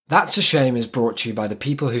That's a Shame is brought to you by the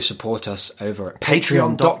people who support us over at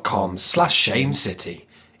patreon.com/shamecity.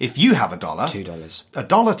 If you have $1, $2.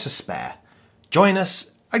 $1 to spare, join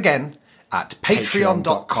us again at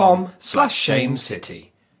patreon.com/shamecity.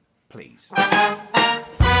 Please.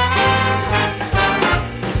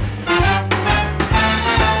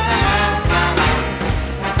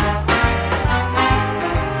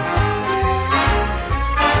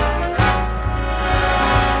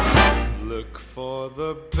 Look for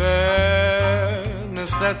the bare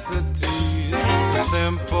necessities, the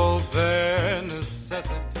simple bare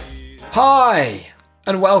necessities. Hi,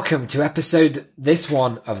 and welcome to episode this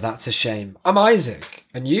one of That's a Shame. I'm Isaac,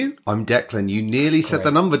 and you? I'm Declan. You nearly said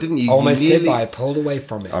the number, didn't you? Almost you did, but I pulled away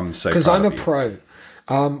from it. I'm so because proud I'm a of you. pro.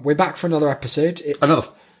 We're back for another episode. It's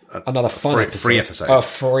another fun episode. Free episode. A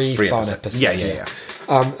free fun episode. Yeah.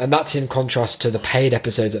 And that's in contrast to the paid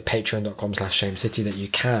episodes at patreon.com/shamecity that you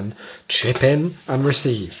can chip in and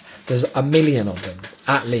receive. There's a million of them,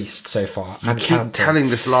 at least, so far. You keep telling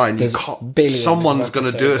this lie, and There's billions someone's of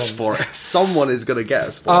going to do us episodes for it. Someone is going to get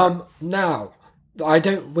us for it. Now, I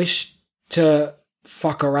don't wish to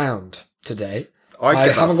fuck around today. I get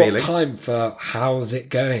that haven't feeling. got time for how's it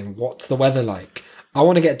going, what's the weather like. I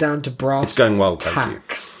want to get down to brass It's going well, thank you.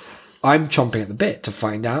 tacks. I'm chomping at the bit to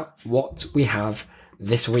find out what we have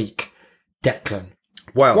this week. Declan,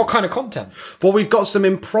 Well, what kind of content? well, we've got some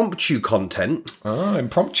impromptu content. Oh,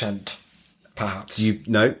 impromptu, perhaps.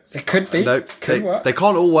 No, It could be. no, Could work. they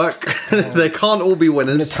can't all work. They can't all be I'm going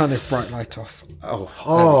to winners. turn this bright light off.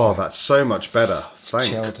 Oh, that's so much better. Thank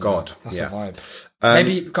Chilled God. That's Yeah. a vibe.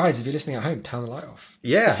 Maybe, guys, if you're listening at home, turn the light off.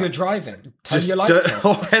 Yeah. If you're driving, turn your lights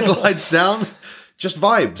off. Headlights down. Just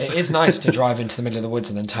vibes. It is nice to drive into the middle of the woods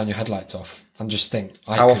and then turn your headlights off and just think.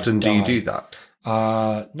 How often do you do that?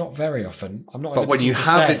 Not very often. I'm not. But when you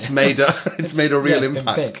have, it's made a real it's been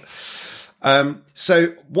impact. big. So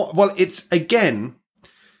what? Well, it's a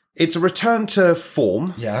return to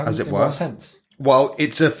form, as it in were. what sense? Well,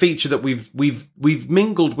 it's a feature that we've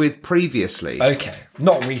mingled with previously. Okay,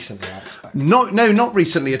 not recently, I expect. Not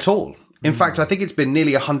recently at all. In fact, I think it's been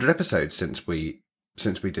nearly 100 episodes since we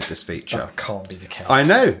did this feature. That can't be the case. I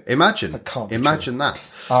know. Imagine. can't be Imagine that.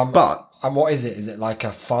 Um, But And what is it? Is it like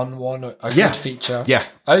a fun one? A Yeah. good feature? yeah.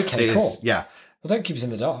 Okay, it cool. is, yeah. Well, don't keep us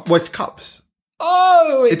in the dark. Well, it's cups.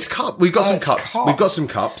 Oh, It's cup. We've got some it's cups. cups. We've got some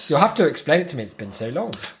cups. You'll have to explain it to me. It's been so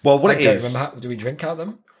long. Well, what I it don't is, remember do we drink out of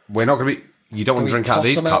them? we're not going to be. You don't want we to drink out of toss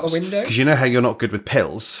these them out the cups window? because you know how you're not good with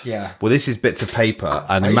pills. Yeah. Well, this is bits of paper,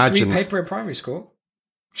 and I used to imagine read paper in primary school.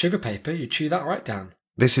 Sugar paper, you chew that right down.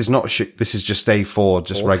 this is not. This is just A4,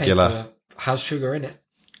 just Or regular. paper has sugar in it.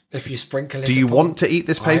 If you sprinkle it. Do you want to eat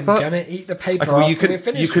this paper? I'm gonna eat the paper. Okay, well, you after can we're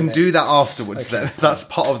finished you can with do it. that afterwards. Okay, then fine. that's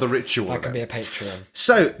part of the ritual. I of can it. be a Patreon.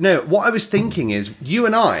 So no, what I was thinking is you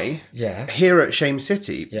and I Yeah. here at Shame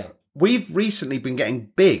City. Yeah. We've recently been getting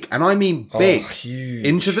big, and I mean big, huge.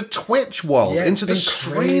 into the Twitch world, Yeah, into the it's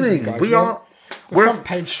been crazy, streaming. guys. We're We're front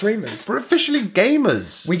page streamers. we're officially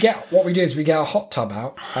gamers. What we do is we get a hot tub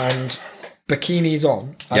out and bikinis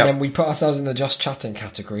on, and Yep. then we put ourselves in the just chatting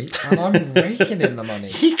category, and I'm raking in the money.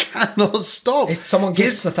 He cannot stop. If someone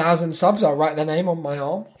gives 1,000 subs, I'll write their name on my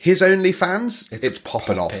arm. his OnlyFans, it's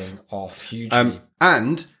popping off. Hugely.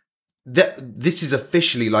 And this is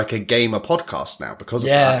officially like a gamer podcast now because of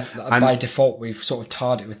Yeah, that. by default, we've sort of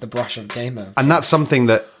tarred it with the brush of gamer. And that's something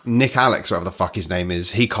that Nick Alex, whatever the fuck his name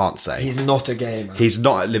is, he can't say. He's not a gamer. He's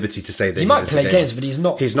not at liberty to say that He might play games, but he's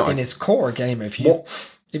not in his core a gamer. If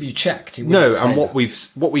you checked, he wouldn't No, say and what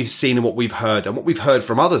that. we've seen and what we've heard and what we've heard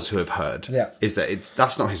from others who have heard is that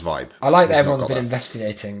that's not his vibe. I like that He's everyone's not been got that.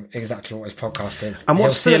 investigating exactly what his podcast is. And He'll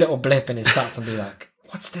what's see the- a little blip in his stats and be like,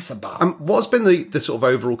 "What's this about?" What's been the sort of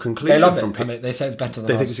overall They conclusion love from it. I people? mean, they say it's better than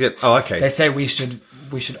They ours. think it's good. Oh, okay. They say we should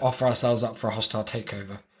offer ourselves up for a hostile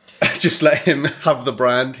takeover. Just let him have the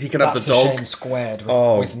brand. He can have That's the a dog. shame squared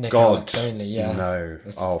with Nick God. Alex only. Yeah, No.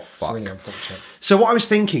 It's really unfortunate. So what I was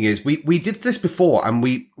thinking is we did this before and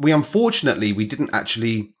we unfortunately we didn't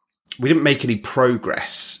make any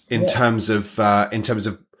progress in terms of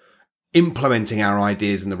implementing our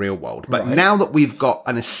ideas in the real world. But now that we've got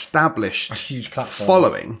an established A huge platform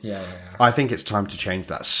following, Yeah. I think it's time to change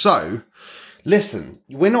that. So listen,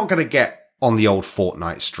 we're not going to get on the old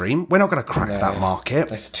Fortnite stream. We're not going to crack that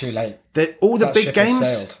market. It's too late. All the That big ship has games,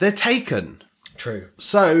 sailed. they're taken. True.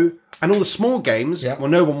 So, and all the small games, Yeah. well,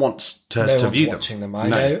 no one wants to No one's view watching them. them. I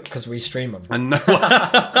know because we stream them. And no.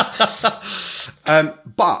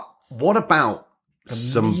 But what about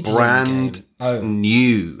some medium brand game. Oh.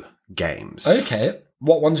 new games? Okay.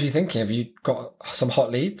 What ones are you thinking? Have you got some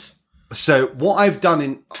hot leads? So what I've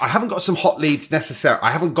done I haven't got some hot leads necessarily.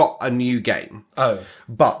 I haven't got a new game. Oh,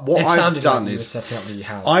 But what it I've sounded done like you were is setting up that you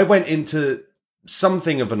had. I went into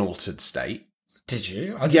something of an altered state. Did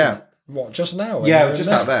you? I didn't. Yeah. What, just now? Yeah, You were just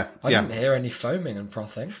in out there. I Yeah. didn't hear any foaming and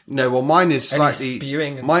frothing. No, well, mine is Any slightly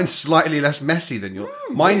spewing and mine's slightly less messy than yours.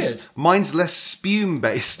 weird. Mine's less spume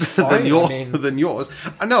based Fine, than I mean, than yours.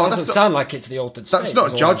 I know It doesn't that's not, sound like it's the altered state. that's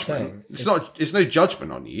not a is all I'm judgment. saying. It's no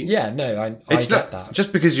judgment on you. Yeah, no, I It's get not that.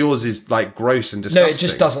 just because yours is like gross and No, disgusting. it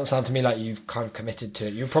just doesn't sound to me like you've kind of committed to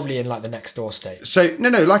it. You're probably in like the next door state. So no,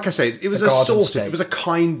 like I say, it was A a garden sort of, state. it was a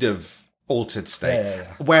kind of altered state Yeah.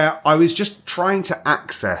 where I was just trying to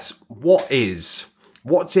access what's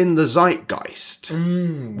in the zeitgeist,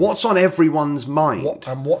 what's on everyone's mind,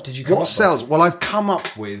 What did you come up what with? sells. Well, I've come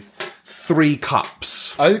up with 3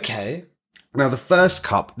 cups. Okay, Now, the first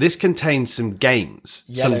cup, this contains some games,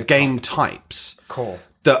 Yellow some game types cool.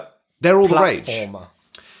 that they're all the rage. Platformer,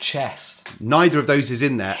 chess, Neither of those is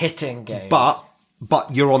in there, hitting games,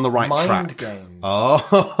 but you're on the right mind track. games, Oh,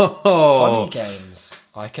 funny games.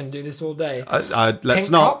 I can do this all day. let's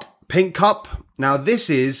Pink not. cup? Pink cup. Now, this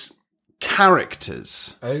is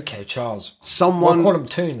characters. Okay, Charles. Someone We'll call them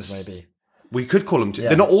tunes, maybe. we could call them.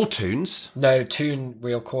 They're not all tunes. No, tune.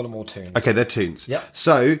 We'll call them all tunes. Okay, they're tunes. Yep.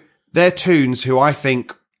 So they're tunes who I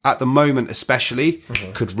think, at the moment especially,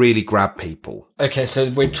 Mm-hmm. could really grab people. Okay, so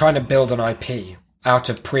we're trying to build an IP out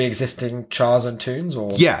of pre-existing Charles and tunes,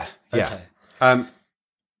 or Yeah. Okay.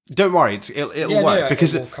 Don't worry, it'll Yeah, no, work it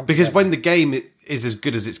because will come together. when the game is as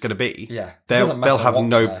good as it's going to be, Yeah. It they'll doesn't matter have what's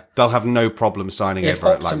there. they'll have no problem signing If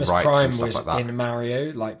over like Optimus rights Prime and stuff was like that. in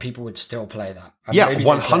Mario, like people would still play that. And Yeah, maybe they'd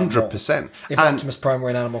play it more. 100%. If And Optimus Prime were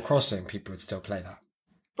in Animal Crossing, people would still play that.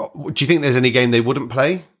 do you think there's any game they wouldn't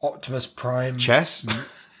play? Optimus Prime Chess.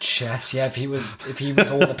 chess. Yeah, if he was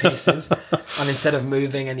all the pieces, and instead of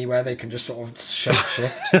moving anywhere, they can just sort of shape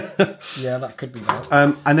shift. Yeah, that could be bad.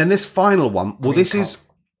 And then this final one. Well, Green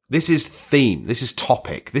this is theme. This is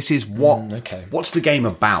topic. This is what. okay. What's the game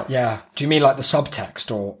about? Yeah. Do you mean like the subtext,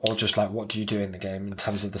 or just like what do you do in the game in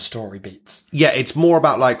terms of the story beats? Yeah, it's more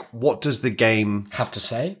about like what does the game. Have to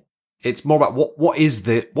say. It's more about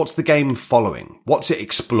what's the game following? What's it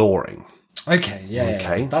exploring? Okay. Yeah.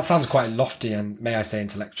 Okay. Yeah. That sounds quite lofty and, may I say,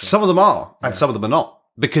 intellectual. Some of them are, and some of them are not,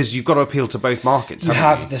 because you've got to appeal to both markets. You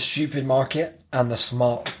haven't have the stupid market and the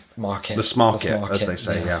smart market. the smart as they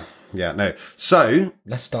say. Yeah. No. So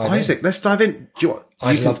Let's dive in. Isaac, let's dive in. Do you want?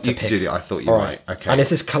 I'd you love can, to you can pick. do that. I thought you All might. right. Okay. And is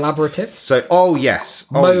this collaborative? So, yes.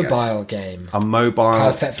 Mobile game. A mobile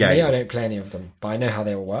Perfect for game. me. I don't play any of them, but I know how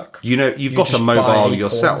they all work. You know, you've You got a just buy mobile acorns.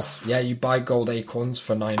 yourself. Yeah, you buy gold acorns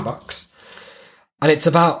for $9. And it's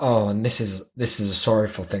about and this is a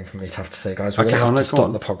sorrowful thing for me to have to say, guys. We're Okay, gonna have no, to go stop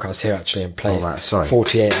on. the podcast here actually and play Oh, right, sorry.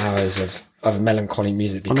 48 hours of melancholy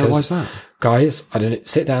music because no, why's that? guys, I don't know,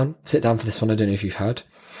 sit down for this one. I don't know if you've heard.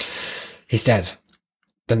 He's dead.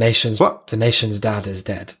 The nation's dad is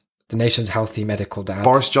dead. The nation's healthy medical dad.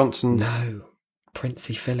 Boris Johnson's. No,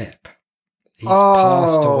 Princey Philip. He's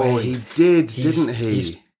passed away. He didn't he?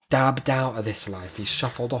 He's dabbed out of this life. He's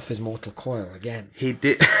shuffled off his mortal coil again. He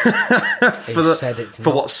did. He said it's for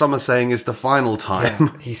not- what some are saying is the final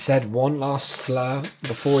time. He said one last slur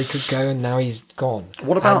before he could go, and now he's gone.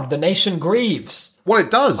 What about- And the nation grieves? Well,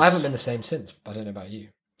 it does. I haven't been the same since. I don't know about you.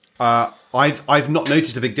 I've not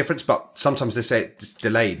noticed a big difference, but sometimes they say it's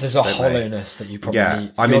delayed. There's a don't they? hollowness that you probably. Yeah,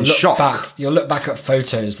 I'm you'll in look shock. You'll look back at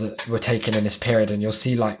photos that were taken in this period, and you'll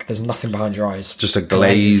see like there's nothing behind your eyes. Just a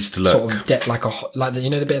glazed look. Sort of like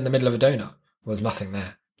the bit in the middle of a donut. There's nothing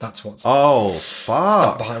there. That's what's Oh, stuck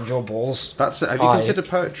fuck. behind your balls. Have you considered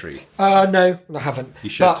poetry? No, I haven't. You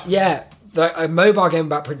should. But yeah, a mobile game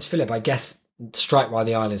about Prince Philip, I guess. Strike while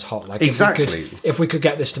the iron is hot. Like Exactly. If we could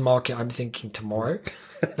get this to market, I'm thinking tomorrow.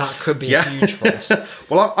 That could be huge for us.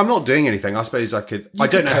 Well, I'm not doing anything. I suppose I could. I don't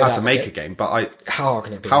could know code how out to a make bit. a game, but How hard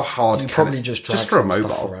can it be? How hard You can probably it- just drag just for a some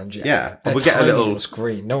mobile? stuff around. Yeah. They're We'll get a tiny little-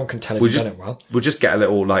 screen. No one can tell if We'll you've just done it well. We'll just get a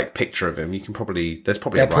little like picture of him. You can probably there's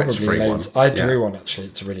probably They're a rights probably free one. loads. I drew Yeah. one actually.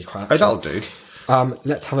 It's really quite. Oh, that'll do.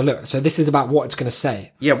 Let's have a look. So this is about what it's going to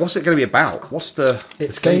say. Yeah. What's it going to be about? What's the?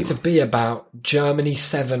 It's the going theme? to be about Germany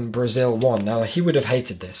 7, Brazil 1. Now, he would have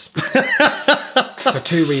hated this for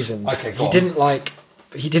 2 reasons. Okay, go he on.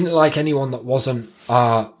 didn't like anyone that wasn't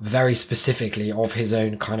very specifically of his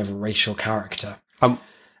own kind of racial character.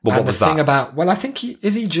 Well, what and was the thing that? about, well, I think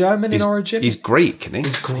is he German in origin? He's Greek, isn't he?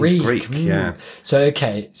 He's Greek. Yeah. So,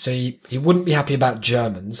 okay. So he wouldn't be happy about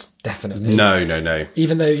Germans, definitely. No.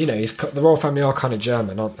 Even though, the royal family are kind of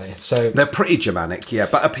German, aren't they? So They're pretty Germanic, yeah.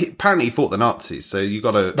 But apparently he fought the Nazis, so you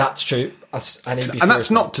got to. that's true. And And that's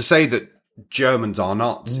not to say that Germans are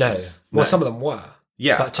Nazis. No. Well, some of them were.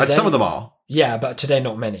 Yeah, But and today- some of them are. Yeah, but today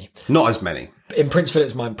not many. Not as many. In Prince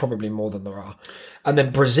Philip's mind, probably more than there are. And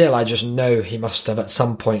then Brazil, I just know he must have, at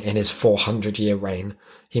some point in his 400-year reign,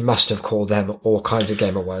 he must have called them all kinds of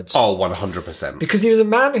gamer words. Oh, 100%. Because he was a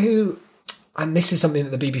man who, and this is something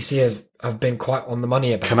that the BBC have been quite on the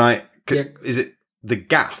money about. Is it the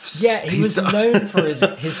gaffs? Yeah, he was known for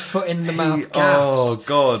his foot in the mouth gaffs. Oh,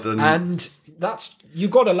 God. And that's,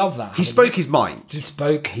 you've got to love that. He spoke his mind. He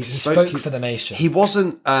spoke for the nation. He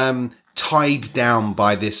wasn't tied down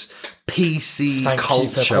by this PC Thank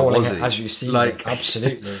culture, you for calling was it he? as you see it.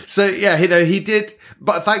 Absolutely. So yeah, you know, he did.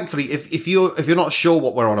 But thankfully, if you're not sure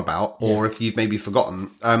what we're on about, or if you've maybe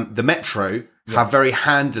forgotten, the Metro have very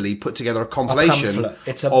handily put together a compilation.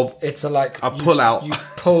 It's a pullout. You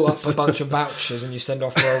pull up a bunch of vouchers and you send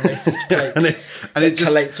off for a racist plate, and it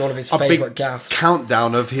just collates all of his favourite gaffes.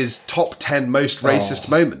 Countdown of his top 10 most racist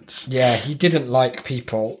moments. Yeah, he didn't like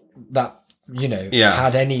people that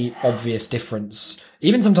had any obvious difference,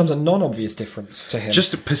 even sometimes a non-obvious difference to him.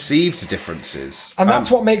 Just perceived differences. And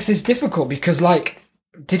that's what makes this difficult, because, like,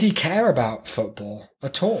 did he care about football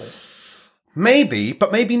at all? Maybe,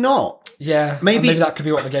 but maybe not. Yeah, maybe that could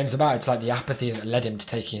be what the game's about. It's like the apathy that led him to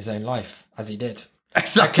taking his own life, as he did.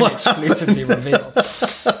 Exactly. I can exclusively reveal.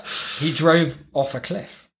 He drove off a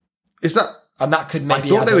cliff. Is that... And that could maybe... I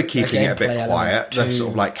thought they were keeping it a bit quiet. That's sort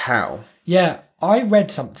of like how? Yeah, I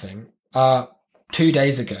read something 2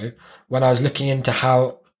 days ago when I was looking into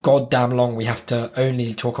how goddamn long we have to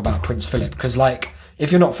only talk about Prince Philip. Because, like,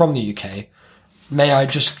 if you're not from the UK, may I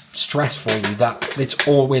just stress for you that it's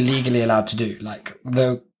all we're legally allowed to do. Like,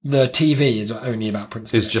 the TV is only about Prince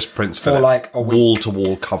Philip. It's just Prince Philip. For, like, a week.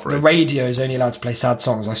 Wall-to-wall coverage. The radio is only allowed to play sad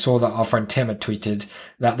songs. I saw that our friend Tim had tweeted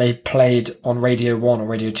that they played on Radio 1 or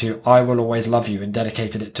Radio 2, I Will Always Love You, and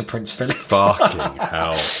dedicated it to Prince Philip. Fucking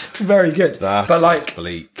hell. It's very good. That's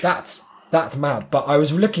bleak. That's mad. But I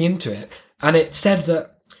was looking into it, and it said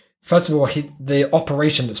that, first of all, the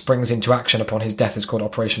operation that springs into action upon his death is called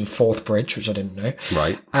Operation Forth Bridge, which I didn't know.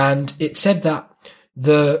 Right. And it said that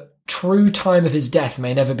the true time of his death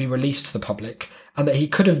may never be released to the public, and that he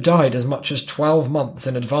could have died as much as 12 months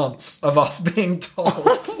in advance of us being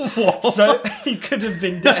told. So he could have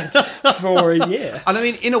been dead for a year. And I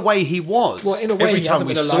mean, in a way, he was. Well, in a way, every he time hasn't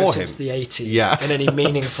we been saw alive him since the 80s in any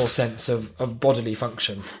meaningful sense of bodily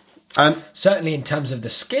function. Certainly in terms of the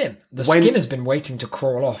skin. The skin has been waiting to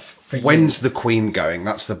crawl off for years. When's the Queen going?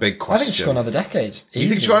 That's the big question. I think she's got another decade. You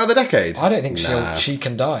think she's got another decade? I don't think she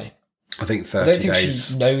can die. I think 30 I don't think days.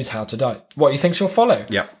 she knows how to die. What, you think she'll follow?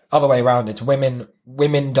 Yeah. Other way around, it's women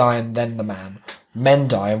die and then the man. Men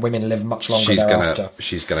die and women live much longer thereafter.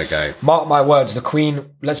 She's gonna go. Mark my words, the Queen,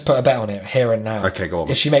 let's put a bet on it here and now. Okay, go on.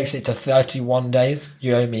 If she makes it to 31 days,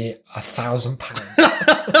 you owe me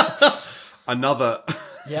 £1,000. Another...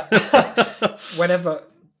 Yeah. Whenever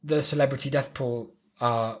the celebrity death pool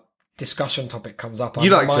discussion topic comes up, I'm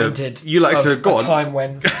reminded of a time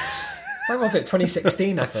when was it?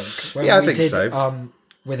 2016, I think. When I think so.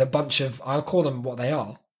 With a bunch of, I'll call them what they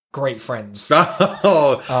are, great friends.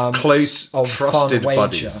 Close, trusted fun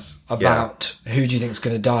buddies. About who do you think is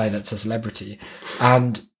going to die that's a celebrity.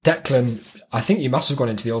 And Declan, I think you must have gone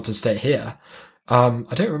into the altered state here. I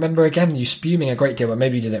don't remember again you spuming a great deal, but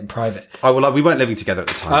maybe you did it in private. Oh, well, we weren't living together at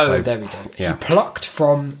the time. Oh, there we go. Yeah. He plucked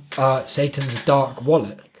from Satan's dark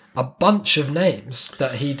wallet a bunch of names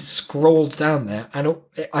that he'd scrawled down there, and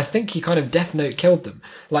I think he kind of Death Note killed them.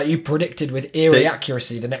 Like you predicted with eerie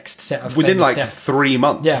accuracy the next set of within like deaths. 3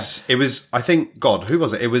 months. Yeah. It was, I think, God, who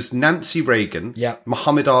was it? It was Nancy Reagan,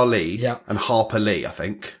 Muhammad Ali, and Harper Lee, I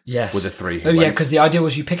think. Yes. Were the three. Yeah, because the idea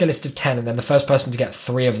was you pick a list of 10 and then the first person to get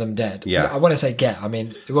 3 of them dead. Yeah. I want to say I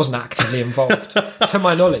mean, it wasn't actively involved, to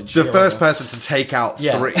my knowledge. The first person to take out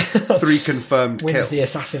 3 confirmed wins kills. the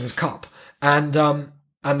Assassin's Cup.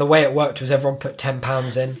 And the way it worked was everyone put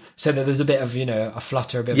 £10 in, so that there was a bit of, a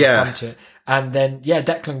flutter, a bit of fun to it. And then,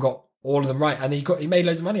 Declan got all of them right, and he made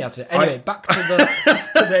loads of money out of it. Anyway, back to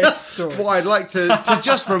today's story. What I'd like to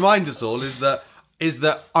just remind us all is that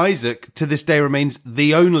Isaac to this day remains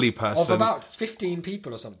the only person of about 15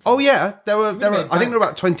 people or something. Oh yeah, there were. I think there were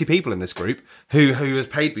about 20 people in this group who has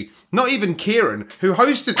paid me. Not even Kieran, who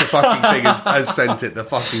hosted the fucking thing, has sent it. The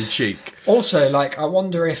fucking cheek. Also, I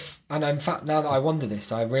wonder if, and in fact, now that I wonder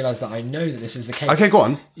this, I realise that I know that this is the case. Okay, go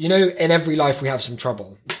on. In every life we have some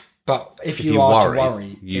trouble, but if you are to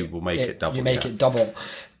worry, you will make it double. You make it double.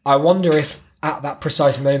 I wonder if at that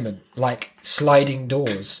precise moment, like sliding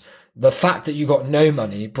doors, the fact that you got no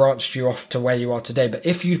money branched you off to where you are today. But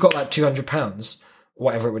if you'd got that £200,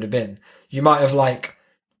 whatever it would have been, you might have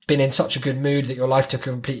been in such a good mood that your life took a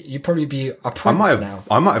complete, you'd probably be a prince now.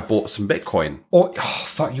 I might have bought some Bitcoin. Or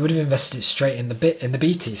fuck, you would have invested it straight in the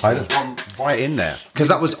BTC. I'd have gone right in there because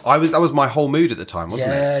that was my whole mood at the time,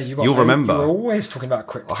 wasn't Yeah, it? you'll remember. You were always talking about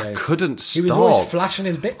crypto. I couldn't stop. He was always flashing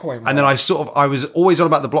his Bitcoin. And then I was always on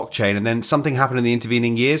about the blockchain, and then something happened in the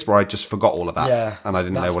intervening years where I just forgot all of that. Yeah, and I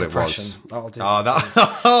didn't know that's what depression. it was. That'll do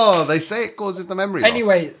Oh, they say it causes the memory loss.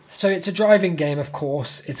 Anyway, so it's a driving game, of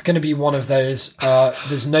course. It's going to be one of those.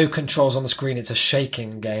 There's no controls on the screen. It's a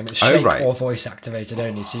shaking game. It's shake or voice activated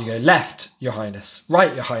only. So you go left, Your Highness,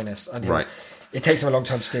 right, Your Highness, and it takes him a long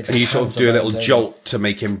time to stick. And you sort of do a little jolt to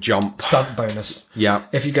make him jump. Stunt bonus. Yeah.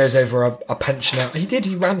 If he goes over a pensioner,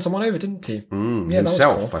 he ran someone over, didn't he? Yeah,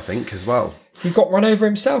 himself, cool. I think, as well. He got run over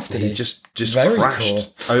himself, did he? He just Very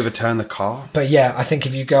crashed, cool. overturned the car. But yeah, I think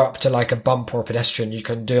if you go up to like a bump or a pedestrian, you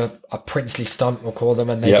can do a princely stunt, we'll call them,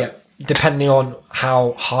 and they get, depending on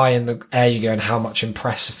how high in the air you go and how much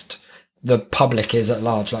impressed the public is at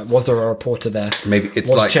large. Like, was there a reporter there? Maybe it's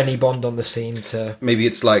was Jenny Bond on the scene to... Maybe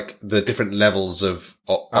it's like the different levels of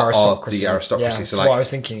aristocracy. The aristocracy. Yeah, so that's like what I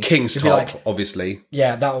was thinking. King's It'd be top, like, obviously.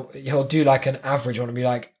 Yeah, he'll do like an average one and be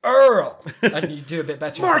like, Earl! And you do a bit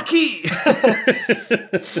better. Marquis!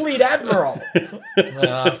 Fleet Admiral!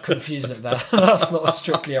 No, I've confused it there. That's not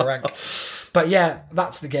strictly a rank. But yeah,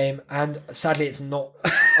 that's the game, and sadly it's not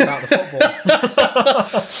about the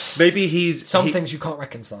football. Maybe he's... Some things you can't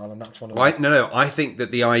reconcile, and that's one of them. No, I think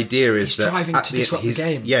that the idea is he's that... driving to disrupt the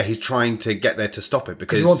game. Yeah, he's trying to get there to stop it,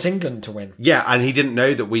 because... he wants England to win. Yeah, and he didn't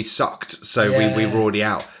know that we sucked, so we were already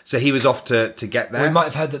out. So he was off to get there. We might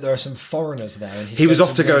have heard that there are some foreigners there. And he was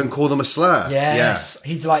off to go and call them a slur. Yes.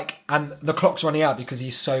 Yeah. He's like... And the clock's running out because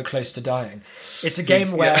he's so close to dying. It's a game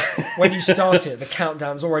where when you start it, the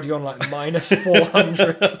countdown's already on like minus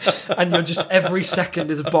 400 and you're just every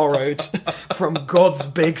second is borrowed from God's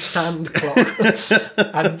big sand clock.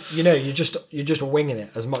 And you're just winging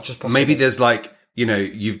it as much as possible. Maybe there's like,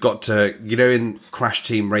 you've got to, in Crash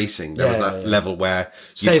Team Racing, there was that level where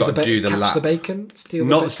you've got to do the lap. The bacon? Steal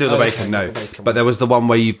the bacon, no. But there was the one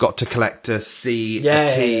where you've got to collect a C, a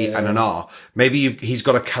T, and an R. Maybe he's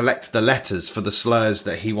got to collect the letters for the slurs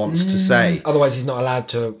that he wants to say. Otherwise, he's not allowed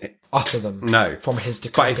to utter them. No. From his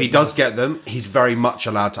decrepit. But if he does get them, he's very much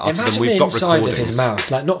allowed to utter them. We've got recordings. Of his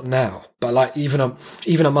mouth, like not now, but like even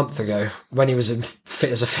a month ago when he was in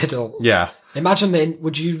fit as a fiddle. Yeah. Imagine then,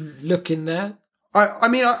 would you look in there?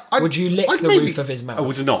 Would you lick the roof of his mouth? I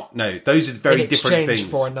would not. No, those are very different things.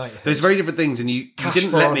 For a knighthood. Those are very different things, and you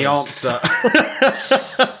didn't let me answer.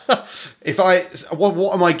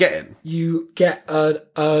 What am I getting? You get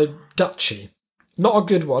a duchy, not a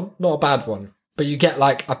good one, not a bad one, but you get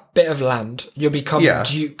like a bit of land. You'll become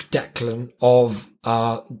Duke Declan of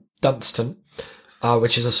Dunstan,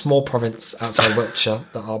 which is a small province outside Wiltshire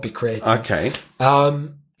that I'll be creating. Okay.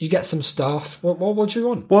 You get some staff. What do you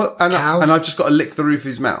want? Well, and I've just got to lick the roof of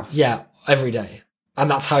his mouth. Yeah, every day, and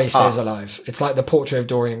that's how he stays alive. It's like the portrait of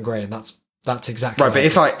Dorian Gray, and that's exactly right. But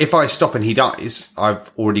if I stop and he dies,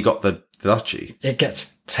 I've already got the duchy. It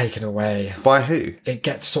gets taken away. By who? It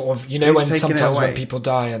gets sort of when sometimes when people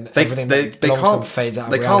die and everything that belongs to them fades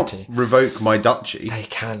out of reality. They can't revoke my duchy. They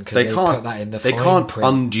can because they put that in the fine can't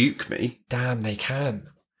print. unduke me. Damn, they can.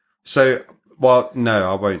 So. Well,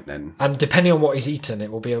 no, I won't then. And depending on what he's eaten,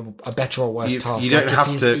 it will be a better or worse task. You don't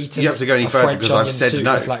have to. You have to go any further because I've said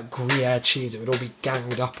no. With like Gruyere cheese, it would all be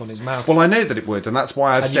ganged up on his mouth. Well, I know that it would, and that's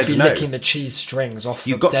why I've said no. You'd be licking the cheese strings off.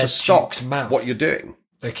 You've got to stop Duke's mouth. What you're doing.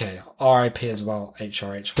 Okay, RIP as well.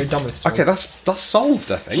 HRH. We're done with this. Okay, that's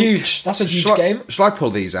solved. I think huge. That's a huge game. Shall I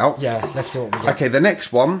pull these out? Yeah, let's see what we get. Okay, the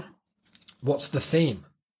next one. What's the theme?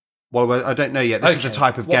 Well, I don't know yet. This is the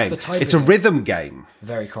type of game. It's a rhythm game.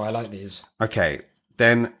 Very cool. I like these. Okay.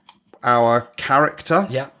 Then our character,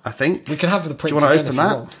 I think. We can have the prince. Do you want to open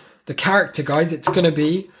that? The character, guys, it's going to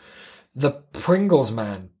be the Pringles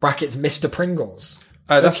man, brackets Mr. Pringles.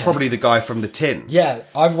 That's probably the guy from the tin. Yeah,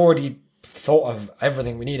 I've already thought of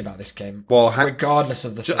everything we need about this game, regardless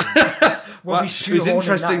of the thing. It was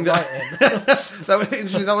interesting that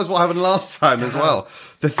was what happened last time as well.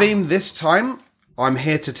 The theme this time, I'm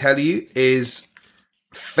here to tell you, is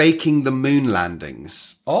faking the moon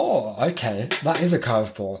landings. Oh, okay. That is a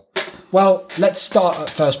curveball. Well, let's start at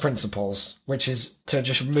first principles, which is to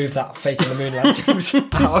just remove that faking the moon landings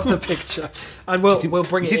out of the picture, and we'll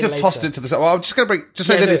bring it in later. Tossed it to the side. Well, I'm just going to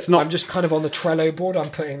say that it's not. I'm just kind of on the Trello board. I'm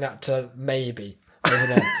putting that to maybe over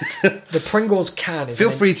there. The Pringles can.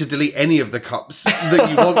 Feel free to delete any of the cups that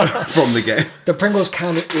you want from the game. The Pringles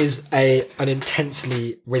can is an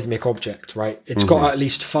intensely rhythmic object, right? It's got at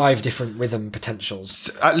least 5 different rhythm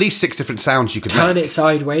potentials. At least 6 different sounds you could turn it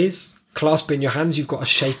sideways. Clasp in your hands, you've got a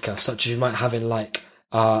shaker, such as you might have in like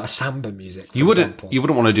samba music. For You wouldn't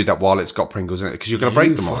example. want to do that while it's got Pringles in it because you're going to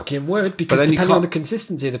break them all. Fucking would, because then you depending on can't- the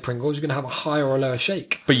consistency of the Pringles, you're going to have a higher or lower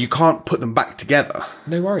shake. But you can't put them back together.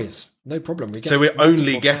 No worries, no problem. We get So we're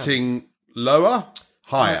only multiple cans. getting lower,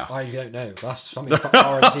 higher. I don't know. That's something for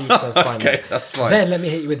R&D to find Okay, out. that's fine. Then let me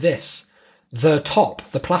hit you with this. The top,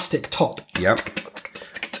 the plastic top, Yep.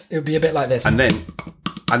 it would be a bit like this. And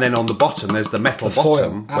then on the bottom, there's the metal foil.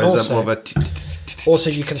 bottom. And Where's also- more of a Also,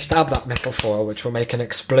 you can stab that metal foil, which will make an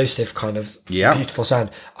explosive kind of Yeah. beautiful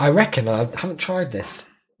sound. I reckon, I haven't tried this.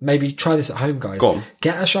 Maybe try this at home, guys. Go on.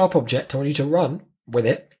 Get a sharp object. I want you to run with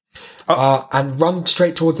it. And run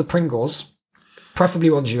straight towards the Pringles. Preferably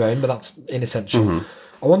ones you own, but that's inessential. Mm-hmm.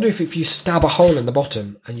 I wonder if you stab a hole in the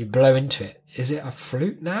bottom and you blow into it, is it a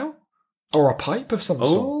flute now? Or a pipe of some sort?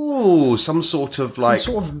 Oh, some sort of like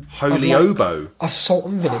sort of- holy of like- oboe. A salt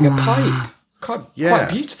and vinegar pipe. Quite Yeah.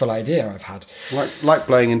 beautiful idea I've had. Like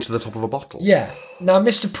blowing into the top of a bottle. Yeah. Now,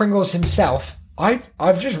 Mr. Pringles himself,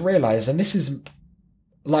 I've just realised, and this is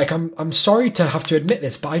like I'm sorry to have to admit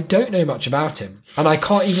this, but I don't know much about him, and I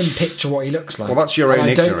can't even picture what he looks like. Well, that's your and own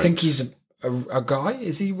I don't ignorance. think he's a guy.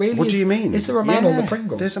 Is he really? What do you mean? Is there a man on the Yeah,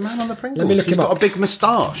 Pringles? There's a man on the Pringles. Let me look He's him got up. a big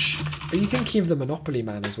moustache. Are you thinking of the Monopoly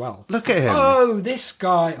man as well? Look at him. Oh, this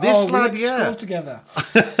guy. This we lad, went to yeah. school together.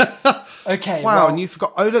 Okay. Wow, well, and you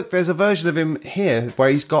forgot. Oh, look, there's a version of him here where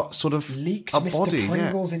he's got sort of leaked a Mr. body. Yeah.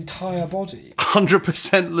 Pringles' entire body.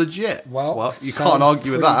 100% legit. Well, you sounds can't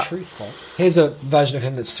argue with pretty that. Truthful. Here's a version of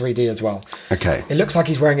him that's 3D as well. Okay. It looks like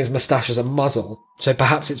he's wearing his moustache as a muzzle, so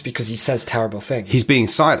perhaps it's because he says terrible things. He's being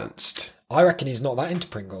silenced. I reckon he's not that into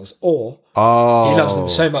Pringles, or Oh. he loves them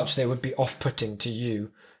so much they would be off-putting to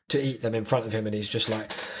you to eat them in front of him, and he's just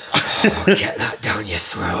like, oh, get that down your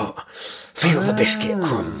throat. Feel the biscuit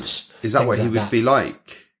crumbs. Is that Things what he like would that. be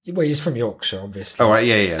like? Well, he's from Yorkshire, obviously. Oh, right.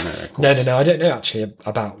 Yeah. No, of course. No. I don't know actually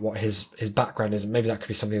about what his background is, and maybe that could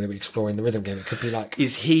be something that we explore in the rhythm game. It could be like,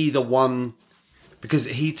 Is he the one? Because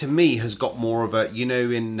he, to me, has got more of a,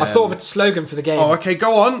 in... I've thought of a slogan for the game. Oh, okay,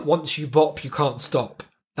 go on. Once you bop, you can't stop.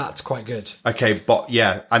 That's quite good. Okay, but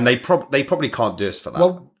yeah, and they probably can't do us for that.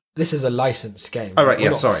 Well, this is a licensed game. Oh, right, We're yeah,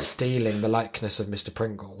 not sorry. stealing the likeness of Mr.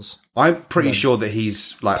 Pringles. I'm pretty sure that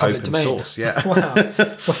he's like Public open domain. source. Yeah. Wow.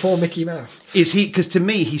 Before Mickey Mouse. Is he? Because to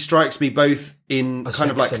me, he strikes me both in A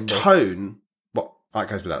kind of sex like symbol. tone. Well, that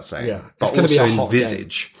goes without saying. Yeah, it's but gonna be also a in hot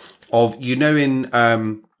visage of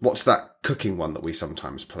in what's that cooking one that we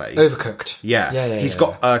sometimes play? Overcooked. Yeah, he's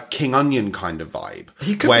got a King Onion kind of vibe.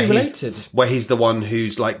 He could where be he's- related. Where he's the one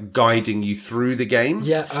who's like guiding you through the game.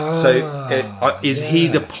 Yeah. So is he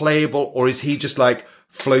yeah. the playable, or is he just like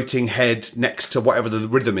floating head next to whatever the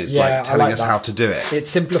rhythm is, Yeah, I like telling like us that. how to do it? It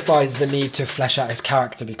simplifies the need to flesh out his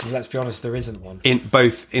character because, let's be honest, there isn't one. In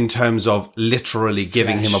both in terms of literally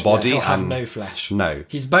giving him a Flesh. body Yeah, he'll have and no flesh. No.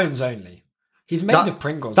 He's bones only. He's made of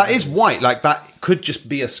Pringles. That is bones. white. Like that could just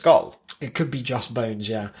be a skull. It could be just bones,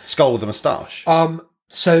 yeah. Skull with a moustache.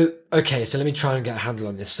 So let me try and get a handle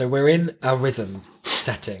on this. So we're in a rhythm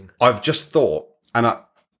setting. I've just thought, and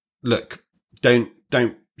look, don't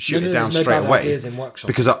shoot No, it down there's no straight bad away ideas in workshop.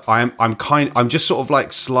 because I'm just sort of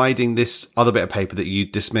like sliding this other bit of paper that you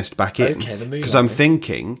dismissed back in. Okay, the moonlight because I'm thing.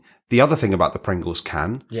 thinking the other thing about the Pringles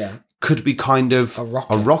can Yeah. could be kind of A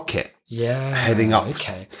rocket. a rocket. Yeah. Heading up.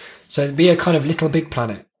 Okay. So it'd be a kind of Little Big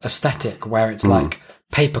Planet aesthetic where it's like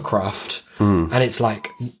papercraft and it's like,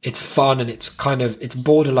 it's fun and it's kind of, it's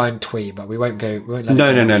borderline twee, but we won't let it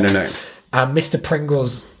No. go. And Mr.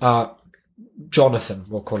 Pringles, Jonathan,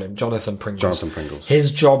 we'll call him Jonathan Pringles. Jonathan Pringles.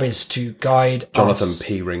 His job is to guide Jonathan us,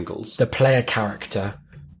 P. Ringles. the player character,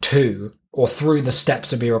 to or through the steps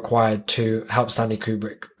to be required to help Stanley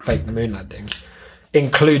Kubrick fake the moon landings,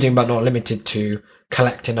 including but not limited to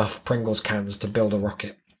collect enough Pringles cans to build a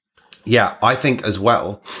rocket. Yeah, I think as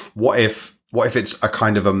well. What if it's a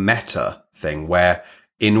kind of a meta thing where,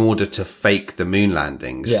 in order to fake the moon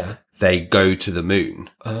landings, Yeah. they go to the moon.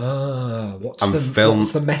 What's And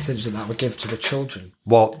the message that would give to the children?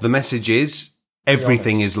 Well, the message is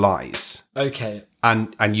everything is lies, Okay,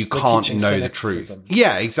 and you can't teaching know the cynicism. truth.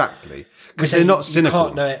 Yeah, exactly. Because so they're not you cynical.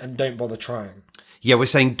 can't know it and don't bother trying. Yeah, we're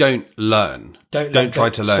saying don't learn. Don't try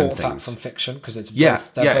to learn sort that things. from fiction because it's Yeah,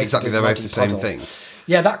 both, they're both exactly. a They're both bloody the same puddle. thing.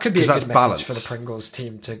 Yeah, that could be a 'Cause good that's message balance. for the Pringles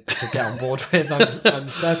team to get on board with. I'm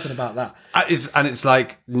certain about that. It's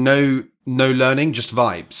like no learning, just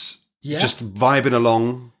vibes. Yeah. Just vibing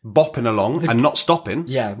along, bopping along, and not stopping.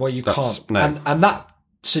 Yeah, well, you That's- can't, no. and that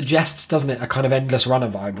suggests, doesn't it, a kind of endless runner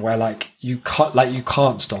vibe where you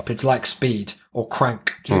can't stop. It's like Speed or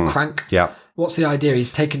Crank. Do you know Crank? Yeah. What's the idea?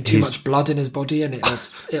 He's taken too much blood in his body and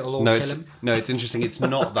it'll all kill him? No, it's interesting. It's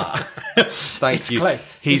not that. Thank It's you. close.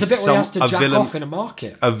 He's a bit where he has to jack off in a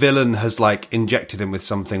market. A villain has like injected him with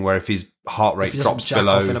something where if his heart rate If he doesn't drops jack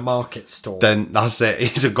below, off in a market store. then that's it.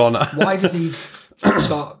 He's a goner. Why does he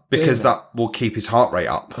start doing Because that will keep his heart rate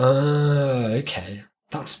up. Okay.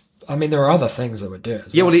 There are other things that would do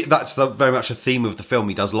it. Yeah, well, that's very much a theme of the film.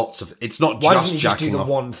 He does lots of. It's not Why just doesn't he just do jacking the off.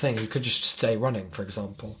 one thing? He could just stay running, for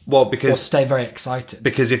example. Well, Or because stay very excited.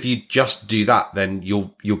 if you just do that, then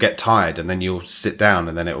you'll get tired, and then you'll sit down,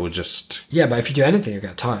 and then it will just. Yeah, but if you do anything, you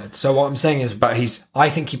get tired. So what I'm saying is, But he's, I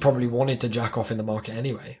think he probably wanted to jack off in the market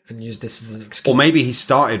anyway and use this as an excuse. or maybe he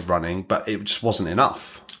started running, but it just wasn't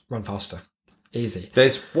enough. Run faster. Easy.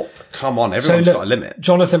 There's what? Come on, everyone's got a limit.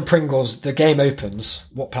 Jonathan Pringles, the game opens.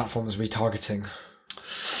 What platforms are we targeting?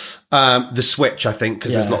 The Switch, I think,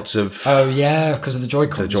 because there's Yeah. lots of Oh, yeah, because of the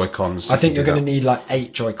Joy-Cons. the Joy-Cons. I think you're do going to that. need like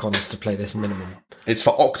 8 Joy-Cons to play this minimum. It's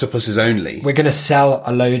for octopuses only. We're going to sell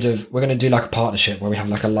a load of... We're going to do like a partnership where we have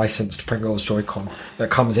like a licensed Pringles Joy-Con that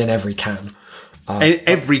comes in every can.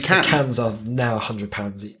 Every can. Cans are now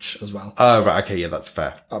 £100 each as well. Oh, right. Okay. Yeah, that's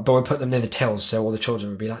fair. But we'll put them near the tills so all the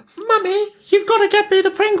children would be like, Mummy, you've got to get me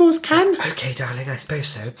the Pringles can. Okay, darling, I suppose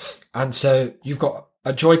so. And so you've got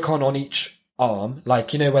a Joy-Con on each arm,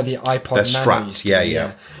 like, you know, where the iPod They're Nano strapped, used to yeah, be,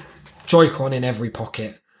 yeah. Joy-Con in every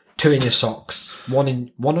pocket, 2 in your socks, one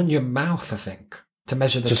on your mouth, I think, to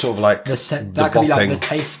measure the... Just sort of like the set, the that could be like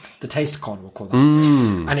bopping. the taste con, we'll call that.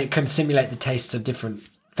 And it can simulate the tastes of different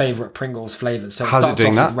favourite Pringles flavours. So it How's it starts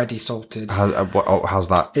doing off that? with ready salted. How's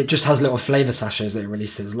that? It just has little flavour sachets that it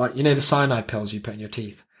releases, like, you know, the cyanide pills you put in your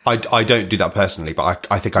teeth. I don't do that personally, but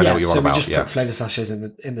I think I know what you're on so about. we just Yeah. put flavour sachets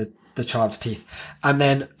in the child's teeth. And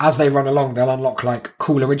then as they run along, they'll unlock like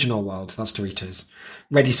Cool Original World. That's Doritos.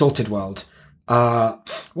 Ready Salted World.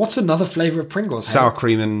 What's another flavour of Pringles? Sour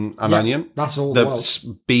cream and Yeah, onion. that's all The worlds.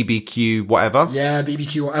 BBQ, whatever. Yeah,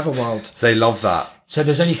 BBQ whatever world. They love that. So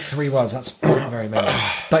there's only 3 worlds. That's not very many.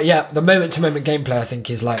 But yeah, the moment-to-moment gameplay, I think,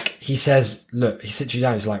 is like, he says, look, he sits you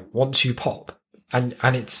down, he's like, once you pop, and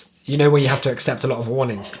it's, you know, where you have to accept a lot of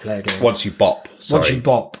warnings to play a game. Once you bop. Once you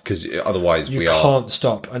bop, Because otherwise you we are. can't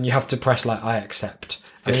stop, and you have to press like I accept,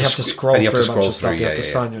 and you have to sc- scroll and you have through to a bunch scroll of stuff. through, You have to yeah,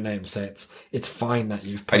 sign your name, so it's fine that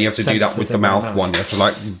you've. Put And you have to do that sensors with the in your mouth one. You have to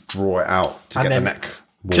like draw it out to And get the then neck.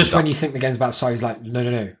 warmed Just when up. you think the game's about to start, he's like,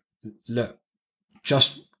 no, look,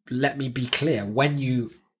 just let me be clear. When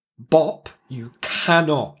you bop, you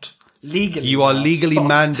cannot legally. You are now legally stop.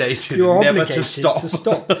 mandated You're never obligated to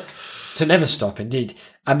stop. to never stop, indeed.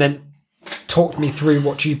 And then talk me through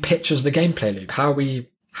what you pitch as the gameplay loop. How are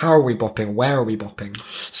we bopping? Where are we bopping?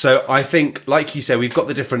 So I think, like you said, we've got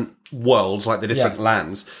the different worlds, like the different Yeah.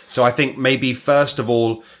 lands. So I think maybe first of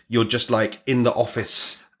all, you're just like in the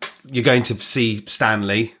office. You're going to see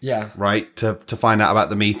Stanley, Yeah. right, to find out about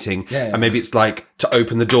the meeting. Yeah, yeah. And maybe it's like to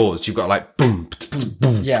open the doors. You've got like boom,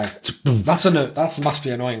 boom. Yeah, that must be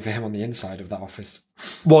annoying for him on the inside of that office.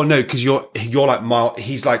 Well, no, because you're like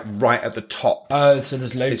he's like right at the top. Oh, so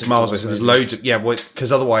there's loads. It's of miles away. doors So there's really. loads of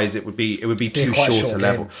because otherwise it would be too quite a short a short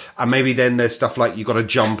level. game. And maybe then there's stuff like you got to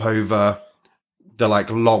jump over the like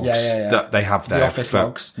logs Yeah. that they have there. The office But,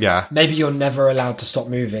 logs. Yeah. Maybe you're never allowed to stop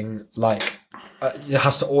moving. Like there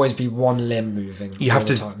has to always be one limb moving. You have all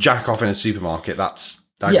the to time. jack off in a supermarket. That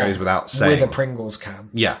Yeah, goes without saying. with a Pringles can.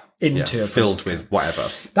 Yeah. Into yeah, a filled with whatever.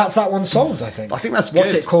 That's that one solved. I think. I think that's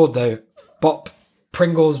What's good. it called though? Bop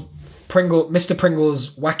Mr.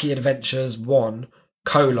 Pringles Wacky Adventures 1 :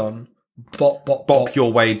 Bop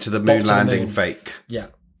your way to the moon to the landing moon. fake. Yeah,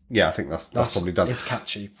 Yeah, I think that's probably done. It's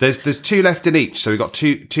catchy. There's 2 left in each, so we've got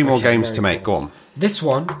two more Okay, games very to make. cool. Go on. This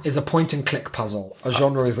one is a point and click puzzle, a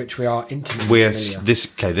genre with which we are intimately We're familiar.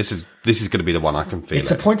 this is going to be the one I can feel.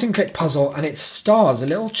 It's a point and click puzzle, and it stars a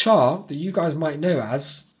little char that you guys might know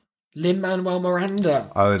as Lin-Manuel Miranda.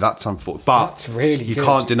 Oh, that's unfortunate. But That's really you good.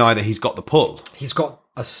 can't deny that he's got the pull. He's got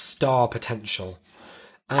a star potential,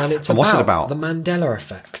 and it's And what's it about? the Mandela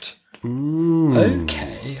effect.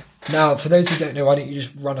 Okay. Now, for those who don't know, why don't you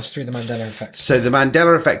just run us through the Mandela effect? So the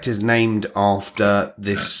Mandela effect is named after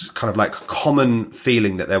this kind of like common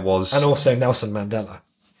feeling that there was. And also Nelson Mandela.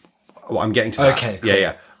 Well, I'm getting to that. Okay, cool.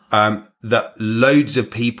 Yeah. That loads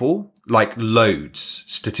of people, like loads,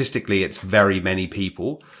 statistically, it's very many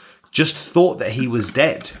people, just thought that he was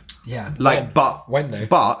dead. Yeah. Like, when though?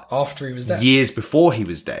 But After he was dead. years before he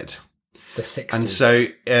was dead. The 60s. And so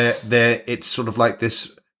it's sort of like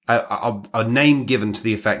this a name given to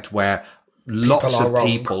the effect where lots are of wrong.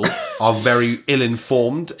 people are very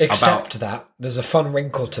ill-informed Except about. that there's a fun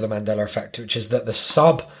wrinkle to the Mandela effect, which is that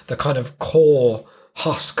the kind of core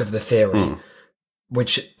husk of the theory,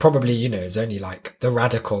 which probably, you know, is only like the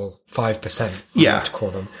radical 5%, Yeah. to call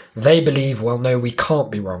them, they believe, well, no, we can't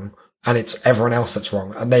be wrong, and it's everyone else that's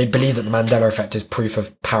wrong. And they believe that the Mandela effect is proof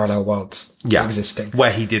of parallel worlds existing.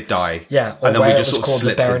 Where he did die. Yeah, or and then where we it just was sort of called the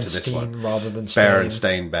slipped into this Berenstain one. rather than Stain.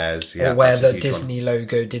 Berenstain Bears, yeah. Or where that's a the huge one. Disney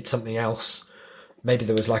logo did something else. Maybe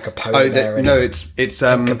there was like a poem Oh, there. no, and it's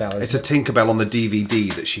Tinkerbell, it's a isn't it? Tinkerbell on the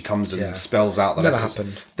DVD that she comes and Yeah. spells out the Never letters.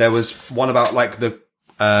 happened. There was one about like the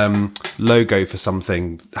logo for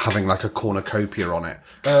something having like a cornucopia on it.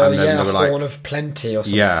 Oh, and then yeah, they were Horn of Plenty or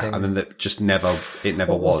something. yeah, and then that just never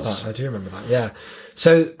What was. was that? I do remember that, yeah.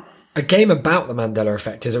 So a game about the Mandela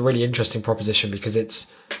effect is a really interesting proposition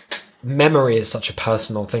because memory is such a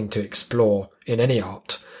personal thing to explore in any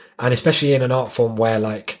art, and especially in an art form where,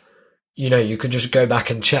 like, you know, you could just go back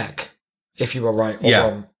and check if you were right or Yeah.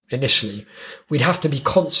 wrong initially. We'd have to be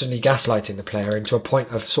constantly gaslighting the player into a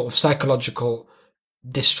point of sort of psychological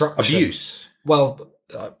destruction. Abuse. Well,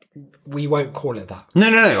 we won't call it that. No.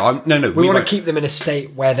 We want won't. to keep them in a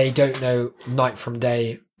state where they don't know night from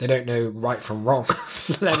day. They don't know right from wrong.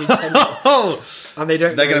 Let me tell you. Oh, And they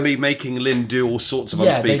don't. they're know, going to be making Lynn do all sorts of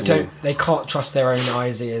Yeah, they unspeakable. don't. They can't trust their own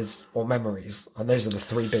eyes, ears, or memories, and those are the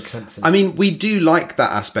three big senses. I mean, we do like that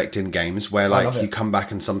aspect in games where, like, love it. you come back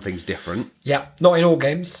and something's different. yeah, not in all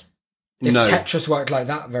games. If No. Tetris worked like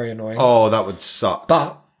that, very annoying. Oh, that would suck.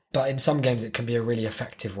 But in some games, it can be a really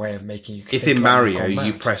effective way of making you. If think in like Mario you've gone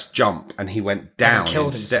you mad. press jump and he went down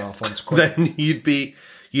killed instead, himself on screen. then you'd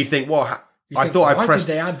think, well, You I think, thought why I pressed.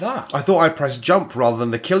 did they add that? I thought I pressed jump rather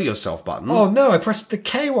than the kill yourself button. Oh no! I pressed the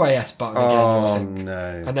KYS button again. Oh, I think.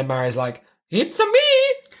 no! And then Mario's like, "It's a me,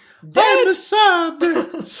 I'm dead." a sad,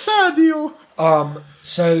 Sadio.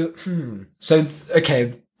 So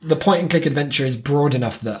okay. The point and click adventure is broad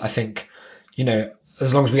enough that I think, you know,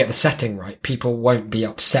 as long as we get the setting right, people won't be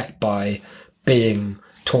upset by being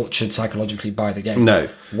tortured psychologically by the game. No.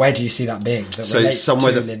 Where do you see that being? That So relates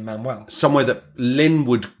somewhere to that- Lin-Manuel. Somewhere that Lynn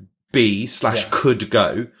would be / Yeah. could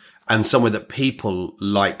go, and somewhere that people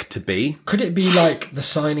like to be. Could it be like the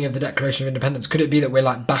signing of the Declaration of Independence? Could it be that we're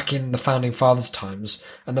like back in the founding fathers' times,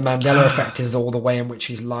 and the Mandela effect is all the way in which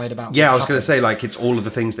he's lied about? Yeah, I what was going to happened? say, like, it's all of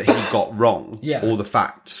the things that he got wrong. Yeah. All the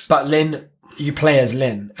facts. But Lin, you play as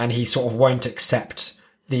Lin, and he sort of won't accept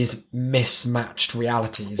these mismatched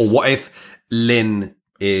realities, Or what if Lynn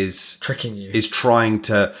is tricking you. trying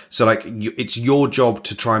to, so like it's your job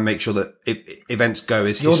to try and make sure that events go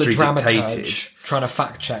as You're the history dictated, dramaturge trying to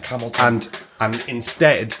fact check Hamilton. and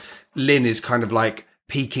instead Lynn is kind of like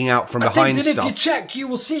peeking out from behind If you stuff. check, you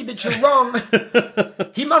will see that you're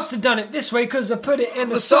wrong. He must have done it this way because I put it in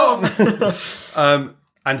the song.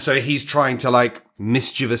 And so he's trying to like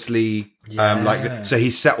mischievously, like, so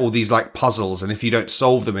he's set all these like puzzles, and if you don't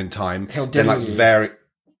solve them in time, He'll then like diddle you. very.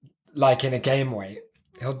 Like in a game way.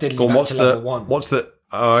 He'll diddle Go you on, back what's to the level 1. what's the?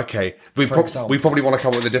 Oh, okay. We example. we probably want to come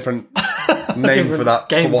up with a different name for Different that for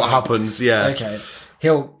game what vibe. happens. Yeah. Okay.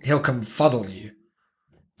 He'll confuddle you.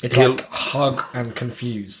 It's like hug and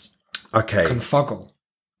confuse. Okay. Confuggle.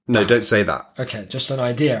 No, don't say that. Okay, just an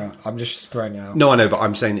idea. I'm just throwing it out. No, I know, but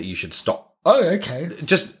I'm saying that you should stop. Oh, okay.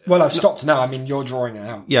 Just Well, I've stopped now. I mean, you're drawing it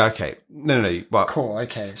out. yeah, okay. No. Well, Cool,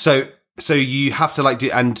 okay. so you have to like do,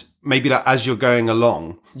 and maybe like as you're going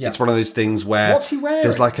along, Yeah. it's one of those things where What's he wearing?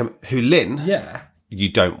 there's like who Lynn. Yeah. You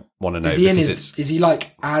don't want to know Is he in because his, is he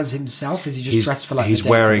like as himself? Is he just dressed for like he's the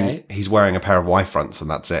wearing day-to-day? he's wearing a pair of Y fronts and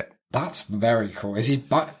that's it. That's very cool. Is he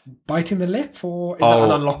biting the lip or is Oh,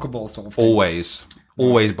 that an unlockable sort of thing?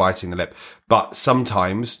 Always biting the lip, but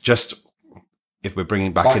sometimes just if we're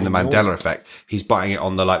bringing back in the Biting Mandela more. effect, he's biting it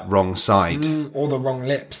on the like wrong side. Or the wrong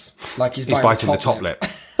lips. Like he's He's biting the top lip.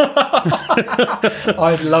 lip.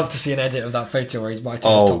 I'd love to see an edit of that photo where he's biting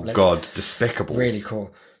his Oh top lip. God, despicable. Really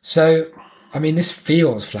cool. So, I mean, this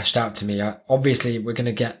feels fleshed out to me. Obviously, we're going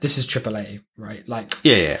to get... This is AAA, right? Like,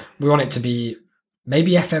 Yeah. we want it to be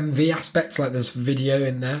maybe FMV aspects, like there's video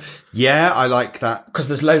in there. Yeah, I like that. Because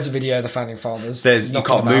there's loads of video of the Founding Fathers. You knocking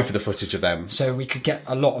can't about. move for the footage of them. So we could get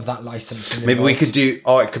a lot of that license. Maybe we could do.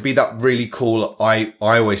 Oh, it could be that really cool. I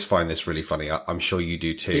always find this really funny. I'm sure you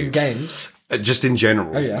do too. in games. Just in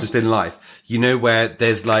general, yeah. just in life. You know where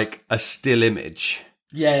there's like a still image,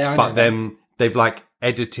 Yeah, I know. but then they've like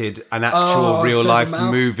edited an actual real so life the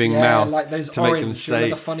mouth- moving yeah, mouth like those to make them orange, say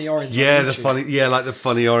the funny orange. Yeah, on the YouTube. funny. Yeah, like the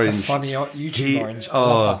funny orange. The funny YouTube orange. I Oh,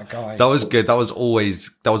 love that guy. that was good. That was always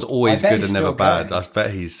I bet good he's and never still bad. going. I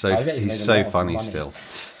bet he's so I bet he's made a so lot of funny money. still.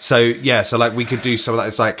 So yeah, so like we could do some of that.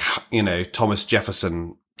 It's like, you know, Thomas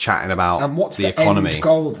Jefferson chatting about And what's the the economy. end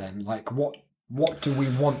goal then? Like, what do we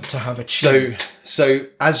want to have achieved? So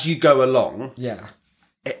as you go along, Yeah.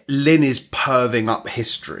 Lynn is perving up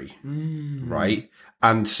history, right?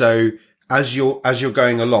 And so as you're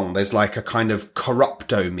going along, there's like a kind of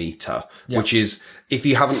corruptometer, which is if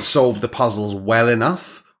you haven't solved the puzzles well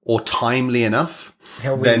enough or timely enough,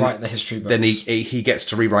 he'll rewrite the history books. Then he gets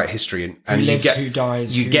to rewrite history, and who lives, you get who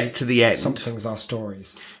dies. You who, get to the end. Some things are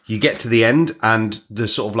stories. You get to the end, and the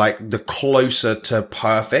sort of like the closer to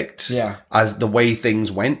perfect, as the way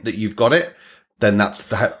things went that you've got it, then that's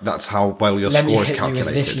how well your score is calculated. Let me hit you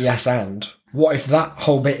with this yes and. What if that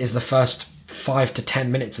whole bit is the first 5 to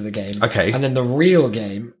 10 minutes of the game? Okay. And then the real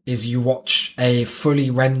game is you watch a fully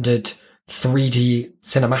rendered 3D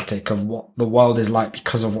cinematic of what the world is like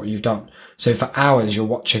because of what you've done. So for hours, you're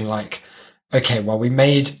watching like, okay, well, we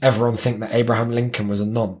made everyone think that Abraham Lincoln was a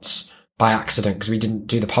nonce by accident because we didn't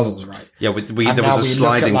do the puzzles right. Yeah, there was a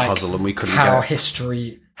sliding puzzle and we couldn't get it. How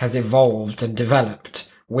history has evolved and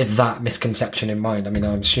developed with that misconception in mind. I mean,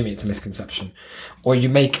 I'm assuming it's a misconception. Or you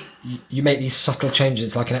make these subtle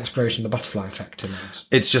changes, like an exploration of the butterfly effect in those.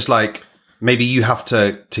 It's just like, maybe you have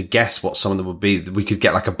to guess what some of them would be. We could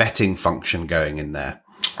get like a betting function going in there.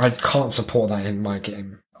 I can't support that in my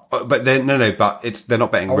game. But they're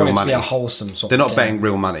not betting real money. To be a wholesome sort They're not game. betting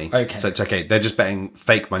real money. Okay. So it's okay. They're just betting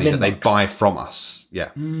fake money that they buy from us. Yeah.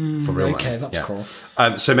 For real money. Okay, that's cool.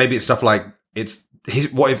 So maybe it's stuff like,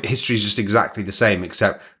 what if history is just exactly the same,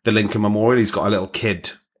 except the Lincoln Memorial, he's got a little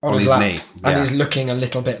kid on his knee. And he's looking a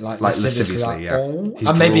little bit like lasciviously, oh. He's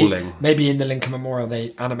and drooling. maybe in the Lincoln Memorial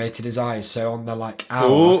they animated his eyes, so on the like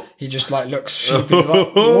hour he just like looks stupid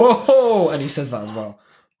like whoa, and he says that as well.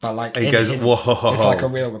 But like he goes whoa. It's like a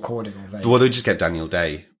real recording of it. Well, they'll just get Daniel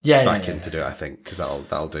Day back in to do it, I think, because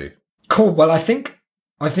that'll do. Cool. Well, I think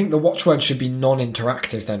the watchword should be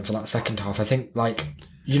non-interactive then for that second half. I think like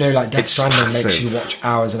Death Stranding makes you watch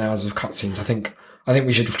hours and hours of cutscenes. I think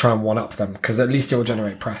we should try and one-up them, because at least it will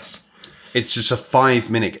generate press. It's just a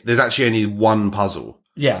 5-minute... There's actually only one puzzle.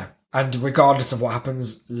 Yeah, and regardless of what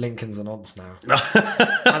happens, Lincoln's a nonce now.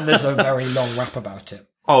 And there's a very long rap about it.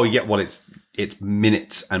 Oh, yeah, well, it's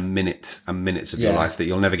minutes and minutes and minutes of your life that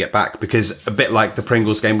you'll never get back, because a bit like the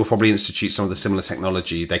Pringles game will probably institute some of the similar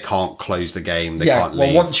technology. They can't close the game. They can't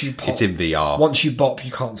leave. Once you pop, it's in VR. Once you bop,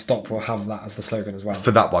 you can't stop. We'll have that as the slogan as well.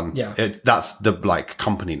 For that one. Yeah. That's the like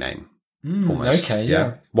company name. Almost. Okay,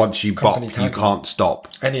 yeah. Once you Company bop, you can't stop.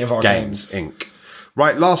 Any of our games. Inc.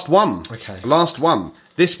 Right, last one. Okay. Last one.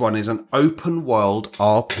 This one is an open world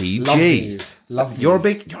RPG. Love these. You're a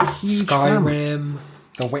huge Skyrim, fan.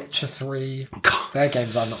 The Witcher 3. They're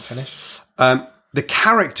games I've not finished. The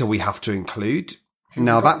character we have to include.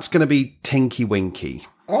 Now that's going to be Tinky Winky.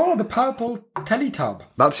 Oh, the purple Teletub.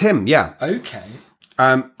 That's him, yeah. Okay.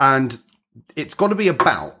 And it's got to be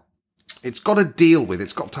about. It's got to deal with.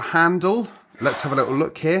 It's got to handle. Let's have a little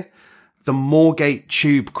look here. The Moorgate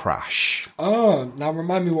tube crash. Oh, now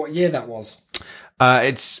remind me what year that was.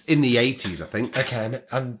 It's in the 80s, I think. Okay,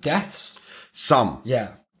 and deaths? Some.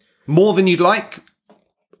 Yeah. More than you'd like,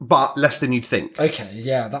 but less than you'd think. Okay,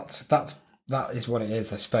 yeah, that is what it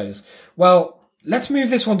is, I suppose. Well, let's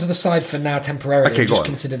move this one to the side for now temporarily. Okay, and just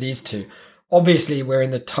consider these two. Obviously, we're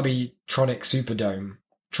in the Tubbytronic Superdome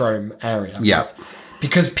area. Yeah.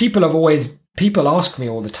 Because people ask me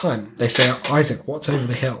all the time. They say, Isaac, what's over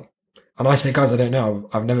the hill? And I say, guys, I don't know.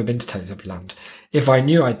 I've never been to Teletubbyland. If I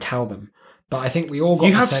knew, I'd tell them. But I think we all got.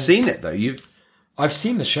 You have seen it though. I've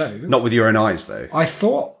seen the show. Not with your own eyes though.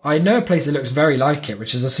 I know a place that looks very like it,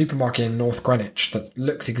 which is a supermarket in North Greenwich that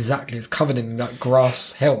looks exactly. It's covered in that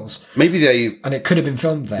grass hills. Maybe and it could have been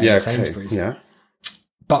filmed there in Sainsbury's. Yeah.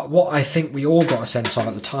 But what I think we all got a sense of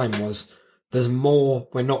at the time was there's more.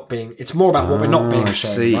 It's more about what we're not being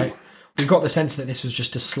shown. Right? We got the sense that this was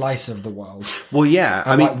just a slice of the world. Well, yeah.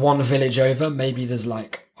 And like one village over, maybe there's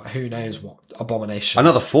like who knows what abominations.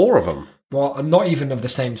 Another 4 of them. Well, not even of the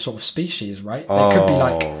same sort of species, right? They could be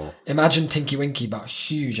like, imagine Tinky Winky, but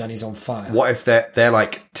huge and he's on fire. What if they're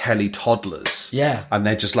like telly toddlers? Yeah. And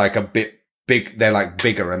they're just like a bit big, they're like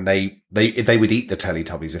bigger and they would eat the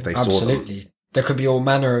Teletubbies if they saw them. Absolutely. There could be all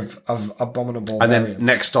manner of abominable And variants. then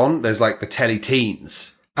next on, there's like the Telly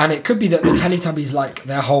Teens. And it could be that the Teletubbies, like,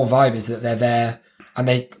 their whole vibe is that they're there and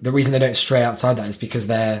the reason they don't stray outside that is because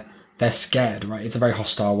they're scared, right? It's a very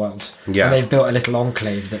hostile world. Yeah. And they've built a little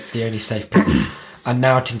enclave that's the only safe place. And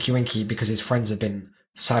now Tinky Winky, because his friends have been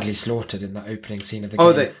sadly slaughtered in that opening scene of the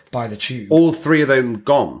game by the tube. All 3 of them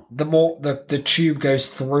gone. The tube goes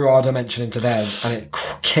through our dimension into theirs and it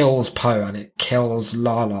kills Poe and it kills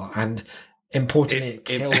Lala and importantly it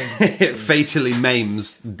kills it fatally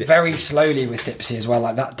maims Dipsy. Very slowly with Dipsy as well,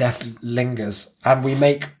 like that death lingers. And we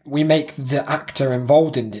make the actor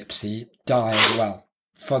involved in Dipsy die as well.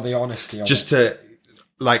 For the honesty of just it.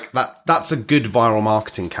 like that's a good viral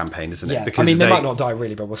marketing campaign, isn't it? Yeah. Because they might not die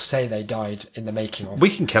really, but we'll say they died in the making of. We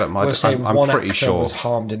can kill them. We'll say I'm one pretty actor sure was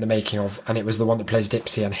harmed in the making of, and it was the one that plays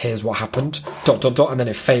Dipsy, and here's what happened. ... And then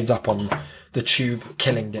it fades up on the tube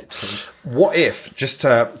killing Dipsy. What if, just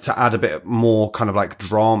to add a bit more kind of like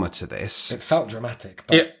drama to this? It felt dramatic.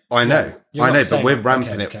 But I know, but we're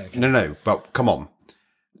ramping it. Okay. No, but come on.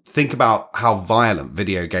 Think about how violent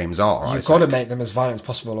video games are. You've got to make them as violent as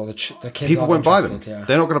possible, or the kids people won't buy them. Yeah.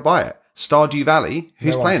 They're not going to buy it. Stardew Valley,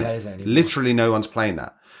 who's playing it? Literally no one's playing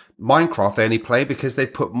that. Minecraft, they only play because they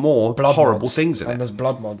put more horrible things in it. And there's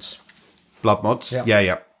blood mods. Blood mods?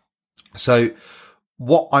 Yeah. So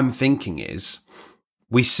what I'm thinking is,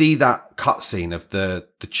 we see that cutscene of the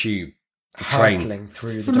tube, the train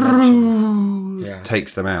through the dimensions.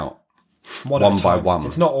 Takes them out. One by one.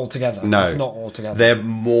 It's not all together. No. It's not all together.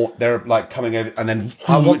 They're like coming over and then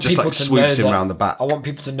just like swoops in around the back. I want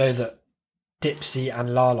people to know that Dipsy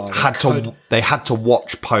and Lala they had to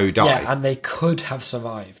watch Poe die. Yeah, and they could have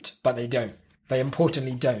survived, but they don't. They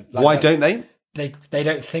importantly don't. Why don't they? They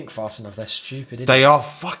don't think fast enough. They're stupid idiots. They are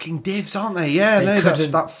fucking divs, aren't they? Yeah,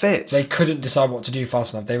 that fits. They couldn't decide what to do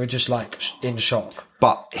fast enough. They were just like in shock.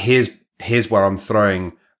 But here's where I'm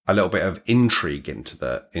throwing a little bit of intrigue into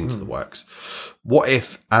the works. What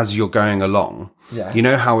if, as you're going along, you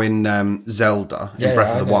know how in Zelda, in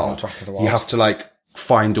Breath of the Wild, you have to like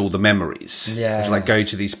find all the memories. Yeah. To like go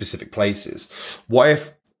to these specific places. What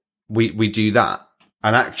if we do that,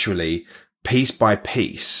 and actually piece by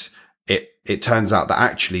piece, it turns out that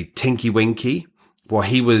actually Tinky Winky, well,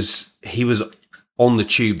 he was on the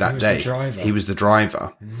tube that day. He was the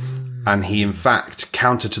driver. And he, in fact,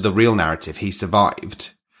 counter to the real narrative, he survived.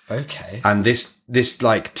 Okay. And this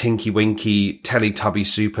like Tinky Winky Teletubby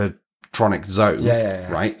Supertronic zone,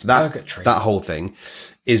 right? That whole thing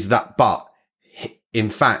is that, but in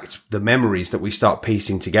fact, the memories that we start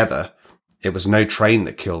piecing together, it was no train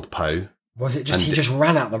that killed Poe. Was it just he just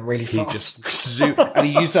ran at them really fast? He just zoomed, and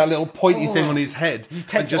he used that little pointy thing on his head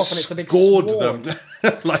and just it's a big scored them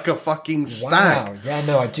like a fucking stag. Wow. Yeah,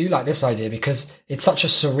 no, I do like this idea because it's such a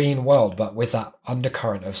serene world, but with that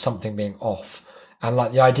undercurrent of something being off. And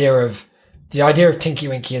like the idea of Tinky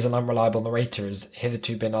Winky as an unreliable narrator has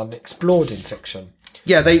hitherto been unexplored in fiction.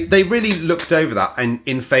 Yeah, they really looked over that and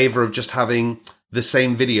in favour of just having the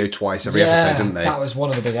same video twice every episode, didn't they? That was one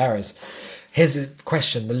of the big errors. Here's a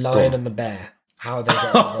question: the lion and the bear. How are they getting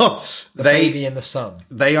involved? The baby and the sun.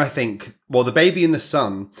 I think. Well, the baby and the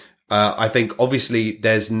sun. I think obviously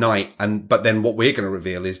there's night, but then what we're going to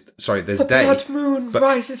reveal is there's day. The blood moon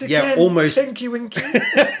rises again. Yeah, almost Tinky Winky.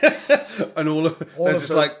 And there's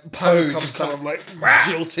just like Poe just kind of like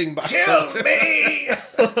jilting back. Kill me.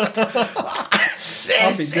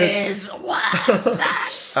 This is what's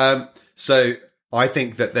that? So I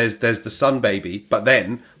think that there's the sun baby, but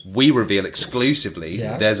then we reveal exclusively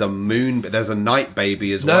there's a moon, but there's a night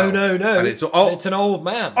baby as well. No. And it's an old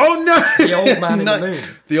man. Oh no! The old man in the moon.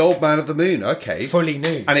 The old man of the moon. Okay, fully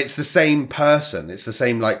nude. And it's the same person. It's the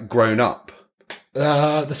same like grown up.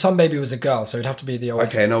 The sun baby was a girl, so it'd have to be the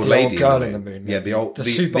old an old lady old girl in the moon. Yeah, the old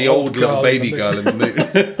little baby girl in the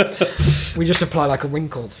moon. We just apply like a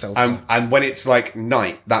Winkles filter. And when it's like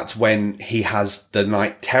night, that's when he has the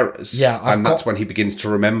night terrors. Yeah, that's when he begins to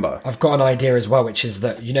remember. I've got an idea as well, which is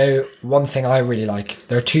that, one thing I really like,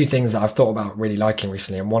 there are two things that I've thought about really liking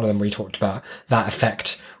recently, and one of them we talked about, that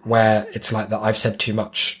effect where it's like that I've said too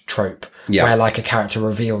much trope, where like a character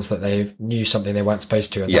reveals that they knew something they weren't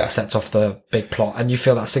supposed to, and that sets off the big plot, and you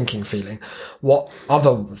feel that sinking feeling. What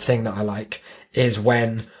other thing that I like is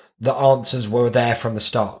when the answers were there from the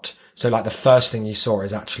start. So like the first thing you saw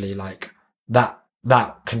is actually like that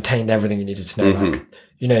contained everything you needed to know.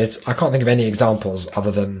 Mm-hmm. Like, I can't think of any examples other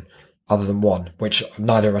than one, which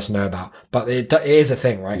neither of us know about, but it is a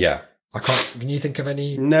thing, right? Yeah. Can you think of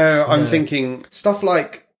any? No, I'm thinking stuff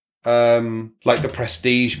like The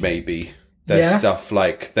Prestige, maybe. There's stuff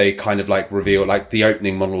like they kind of like reveal, like the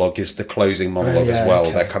opening monologue is the closing monologue as well.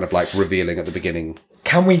 Okay. They're kind of like revealing at the beginning.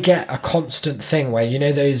 Can we get a constant thing where,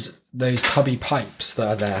 those tubby pipes that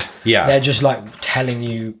are there? Yeah. They're just like telling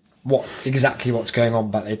you exactly what's going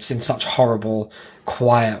on, but it's in such horrible,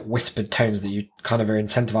 quiet, whispered tones that you kind of are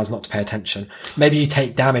incentivized not to pay attention. Maybe you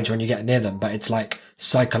take damage when you get near them, but it's like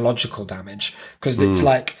psychological damage because it's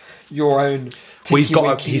like your own. He's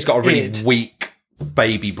got a really weak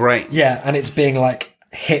baby brain. Yeah, and it's being like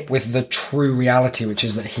hit with the true reality, which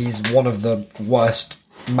is that he's one of the worst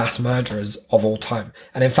mass murderers of all time.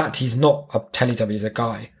 And in fact, he's not a Teletubby, he's a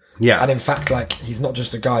guy. Yeah. And in fact, like, he's not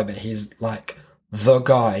just a guy, but he's like the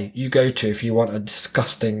guy you go to if you want a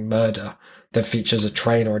disgusting murder. that features a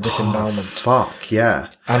train or a disembowelment. Fuck, yeah.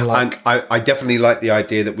 And, like, I definitely like the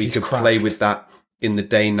idea that we he's could play cracked. with that in the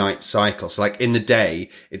day-night cycle. So like in the day,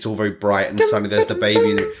 it's all very bright and sunny. There's the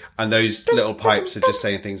baby and those little pipes are just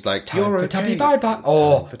saying things like, Time you're for okay. Tubby Bye Bye.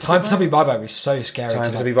 Oh, Time for Tubby Bye Bye was so scary. Time to for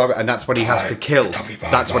like- Tubby Bye Bye. And that's when he has to kill. Tubby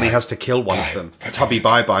Bye That's when he Bye. has to kill one of them. Tubby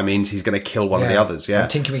Bye Bye means he's going to kill one of the others, yeah.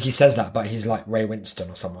 And Tinky Winky says that, but he's like Ray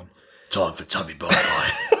Winston or someone. Time for Tubby Bye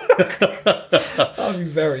Bye. That'd be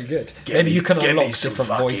very good. Maybe you can unlock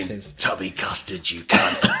different voices. Tubby custard, you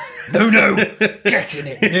cunt. Nunu, get in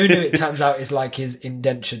it. Nunu, it turns out, is like his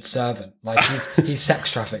indentured servant. Like he's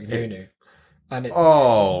sex trafficked Nunu. And it,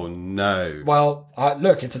 Oh, no. well,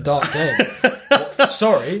 look, it's a dark game.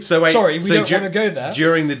 Sorry, So wait, sorry, we so don't want to go there.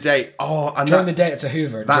 During the day, and During the day, it's a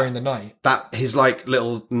Hoover, and that- during the night, that his like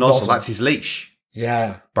little nozzle, Nozzle. that's his leash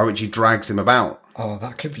yeah. by which he drags him about. Oh,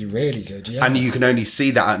 that could be really good. Yeah. And you can only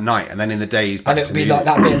see that at night, and then in the day he's back And it to would be Nunu. like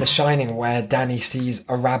that bit in The Shining where Danny sees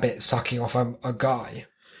a rabbit sucking off a guy,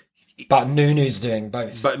 but Nunu's doing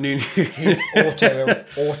both. But Nunu, He's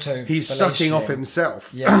auto. he's sucking off fellatioing.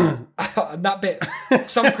 himself. Yeah, and that bit,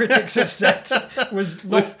 some critics have said, was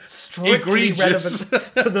not strictly Egregious.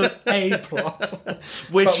 relevant to the A plot,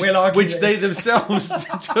 Which, but we'll argue which that they it's- themselves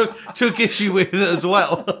took issue with as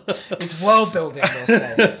well. It's world building, they'll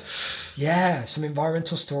say. Yeah, some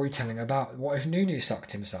environmental storytelling about what if Nunu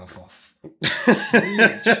sucked himself off.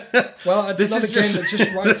 Huge. Well, it's another game that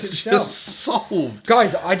just writes this is itself. just solved.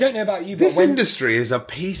 Guys, I don't know about you, but This when industry is a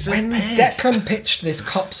piece of When piss. Declan pitched this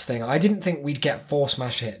Cups thing, I didn't think we'd get 4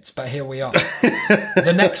 smash hits, but here we are.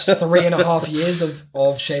 The next 3.5 years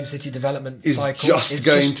of Shame City development Is cycle just is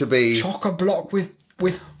going just to be- chock-a-block with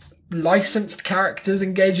licensed characters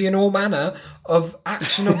engaging in all manner of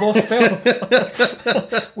actionable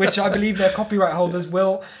filth, which I believe their copyright holders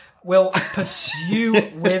will pursue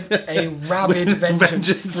with a rabid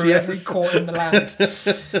vengeance through yes. every court in the land.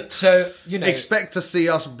 So, Expect to see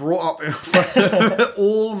us brought up in front of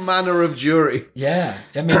all manner of jury. yeah,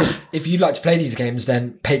 I mean, if you'd like to play these games,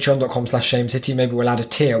 then patreon.com/ShameCity, maybe we'll add a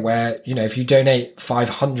tier where, if you donate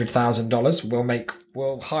 $500,000,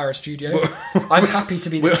 we'll hire a studio. I'm happy to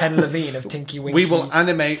be the Ken Levine of Tinky Winky. We will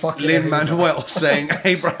animate fucking Lin-Manuel saying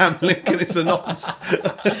Abraham Lincoln is a nonce.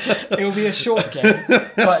 It'll be a short game,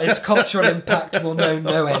 but its cultural impact will know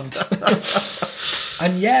no end.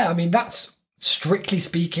 And yeah, I mean, that's strictly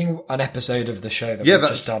speaking an episode of the show that Yeah, we've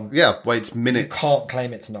that's just done. yeah. Well, it's minutes. Can't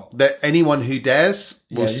claim it's not. That anyone who dares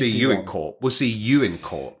will Yeah, see you'd be you in wrong. court. We'll see you in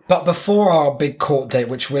court. But before our big court date,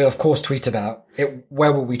 which we'll of course tweet about,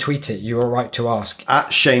 where will we tweet it? You were right to ask.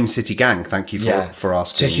 At Shame City Gang, thank you for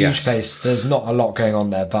asking. It's a huge yes. place. There's not a lot going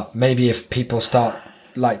on there, but maybe if people start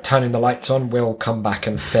like turning the lights on, we'll come back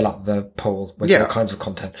and fill up the pool with Yeah. all kinds of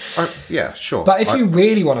content. Yeah, sure. But if you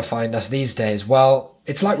really want to find us these days, well,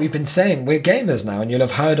 it's like we've been saying, we're gamers now, and you'll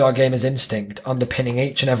have heard our gamer's instinct underpinning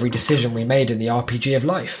each and every decision we made in the RPG of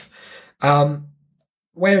life.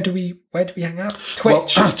 Where do we hang out?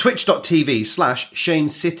 Twitch. Well, twitch.tv/Shame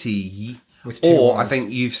City. With two Or I Ys. think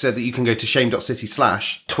you've said that you can go to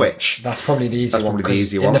shame.city/Twitch. That's probably the easy That's one. probably the 'cause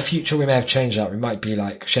easy in one. the future, we may have changed that. We might be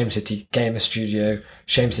like Shame City Gamer Studio,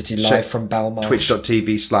 Shame City Live from Belmont.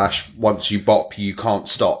 Twitch.tv/once you bop, you can't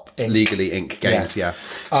stop. Inc. Legally Inc. Games, Yeah.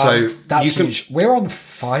 yeah. So That's you can. huge. We're on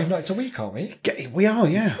 5 nights a week, aren't we? We are,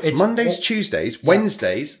 yeah. It's Mondays, all- Tuesdays,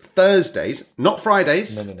 Wednesdays, Thursdays, not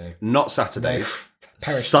Fridays. No. Not Saturdays.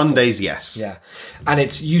 Perish Sundays, yes. Yeah. And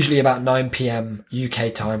it's usually about 9 p.m. UK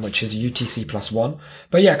time, which is UTC +1.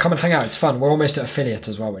 But yeah, come and hang out. It's fun. We're almost at affiliate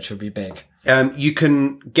as well, which would be big. You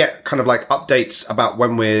can get kind of like updates about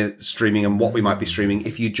when we're streaming and what we might be streaming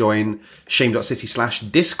if you join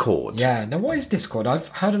shame.city/Discord. Yeah. Now, what is Discord? I've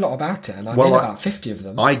heard a lot about it, and I'm Well, in I- about 50 of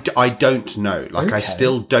them. I don't know. Like, I Okay.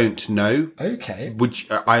 still don't know. Okay. Would you,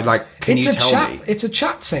 I like, can It's you a tell chat. me? It's a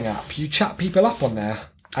chatting app. You chat people up on there,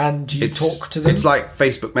 and you talk to them. It's like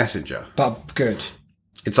Facebook Messenger. but good.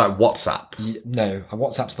 It's like WhatsApp. No,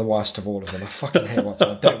 WhatsApp's the worst of all of them. I fucking hate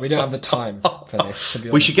WhatsApp. We don't have the time for this, to be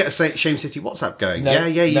honest. We should get a Shame City WhatsApp going. No,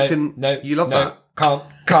 yeah, you no, can. No, you love no, that.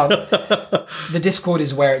 Can't. The Discord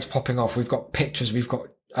is where it's popping off. We've got pictures. We've got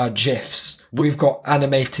GIFs. We've got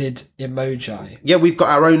animated emoji. Yeah, we've got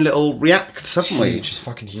our own little react, haven't we? Huge. It's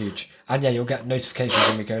fucking huge. And yeah, you'll get notifications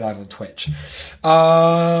when we go live on Twitch.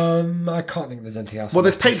 I can't think there's anything else. Well,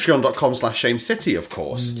 there's patreon.com/Shame City, of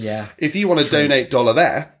course. Yeah. If you want to donate $1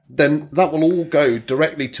 there, then that will all go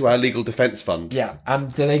directly to our legal defence fund. Yeah.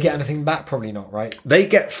 And do they get anything back? Probably not, right? They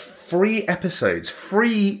get free episodes,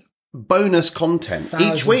 free bonus content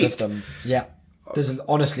Thousands each week. of them. Yeah. There's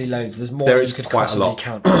honestly loads. There's more There than is you could quite a possibly lot.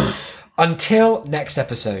 count. Until next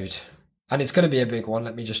episode. And it's going to be a big one.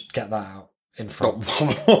 Let me just get that out. in front.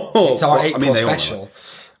 It's It's our April special.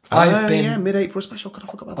 I've been mid-April special. God, I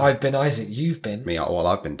forgot about that. I've been Isaac. You've been.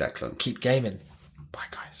 I've been Declan. Keep gaming. Bye,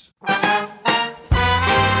 guys.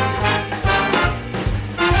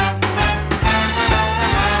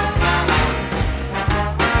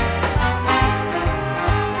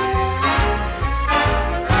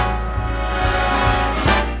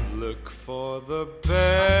 Look for the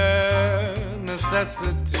bare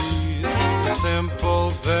necessities, the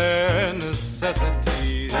simple bare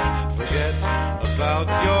necessities. Forget about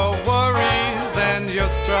your worries and your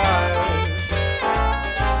strife.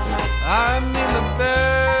 I mean the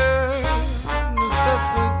bare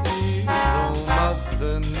necessities, oh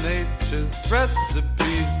Mother Nature's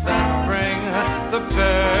recipes that bring the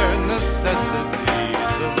bare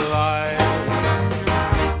necessities of life.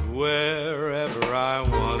 Wherever I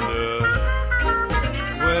wander,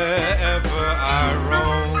 wherever I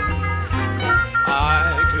roam,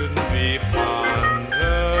 I couldn't be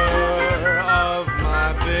fonder of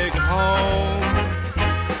my big home.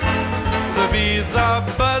 The bees are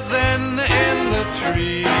buzzing in the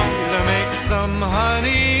tree to make some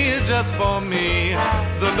honey just for me.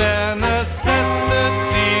 The bare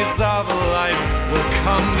necessities of life will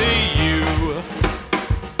come to you.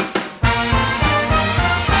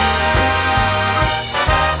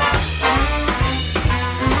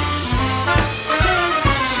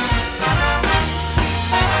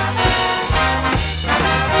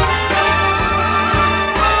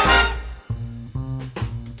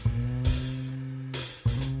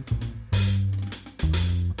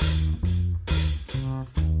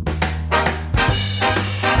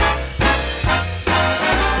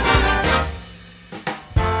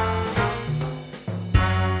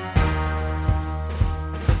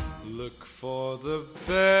 For the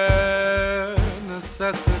bare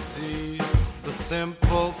necessities, the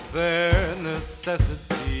simple bare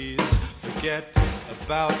necessities. Forget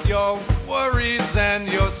about your worries and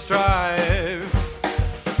your strife.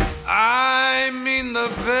 I mean the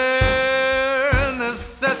bare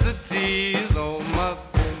necessities, oh Mother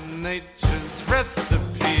Nature's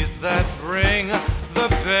recipes that bring the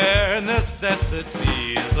bare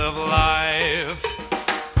necessities of life.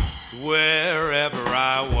 Wherever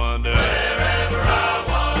I wander, wherever I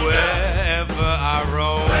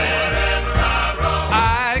roam,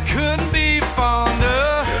 I couldn't be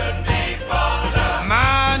fonder,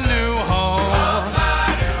 my new home.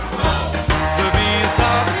 The bees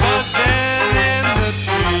are buzzing in the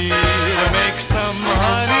tree to make some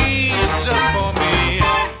honey just for me.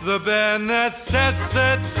 The bare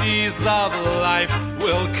necessities of life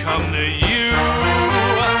will come to you.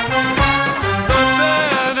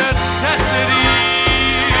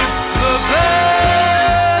 Necessities, the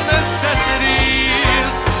bare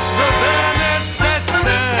necessities, the bare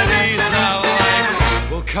necessities of life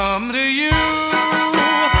will come to you.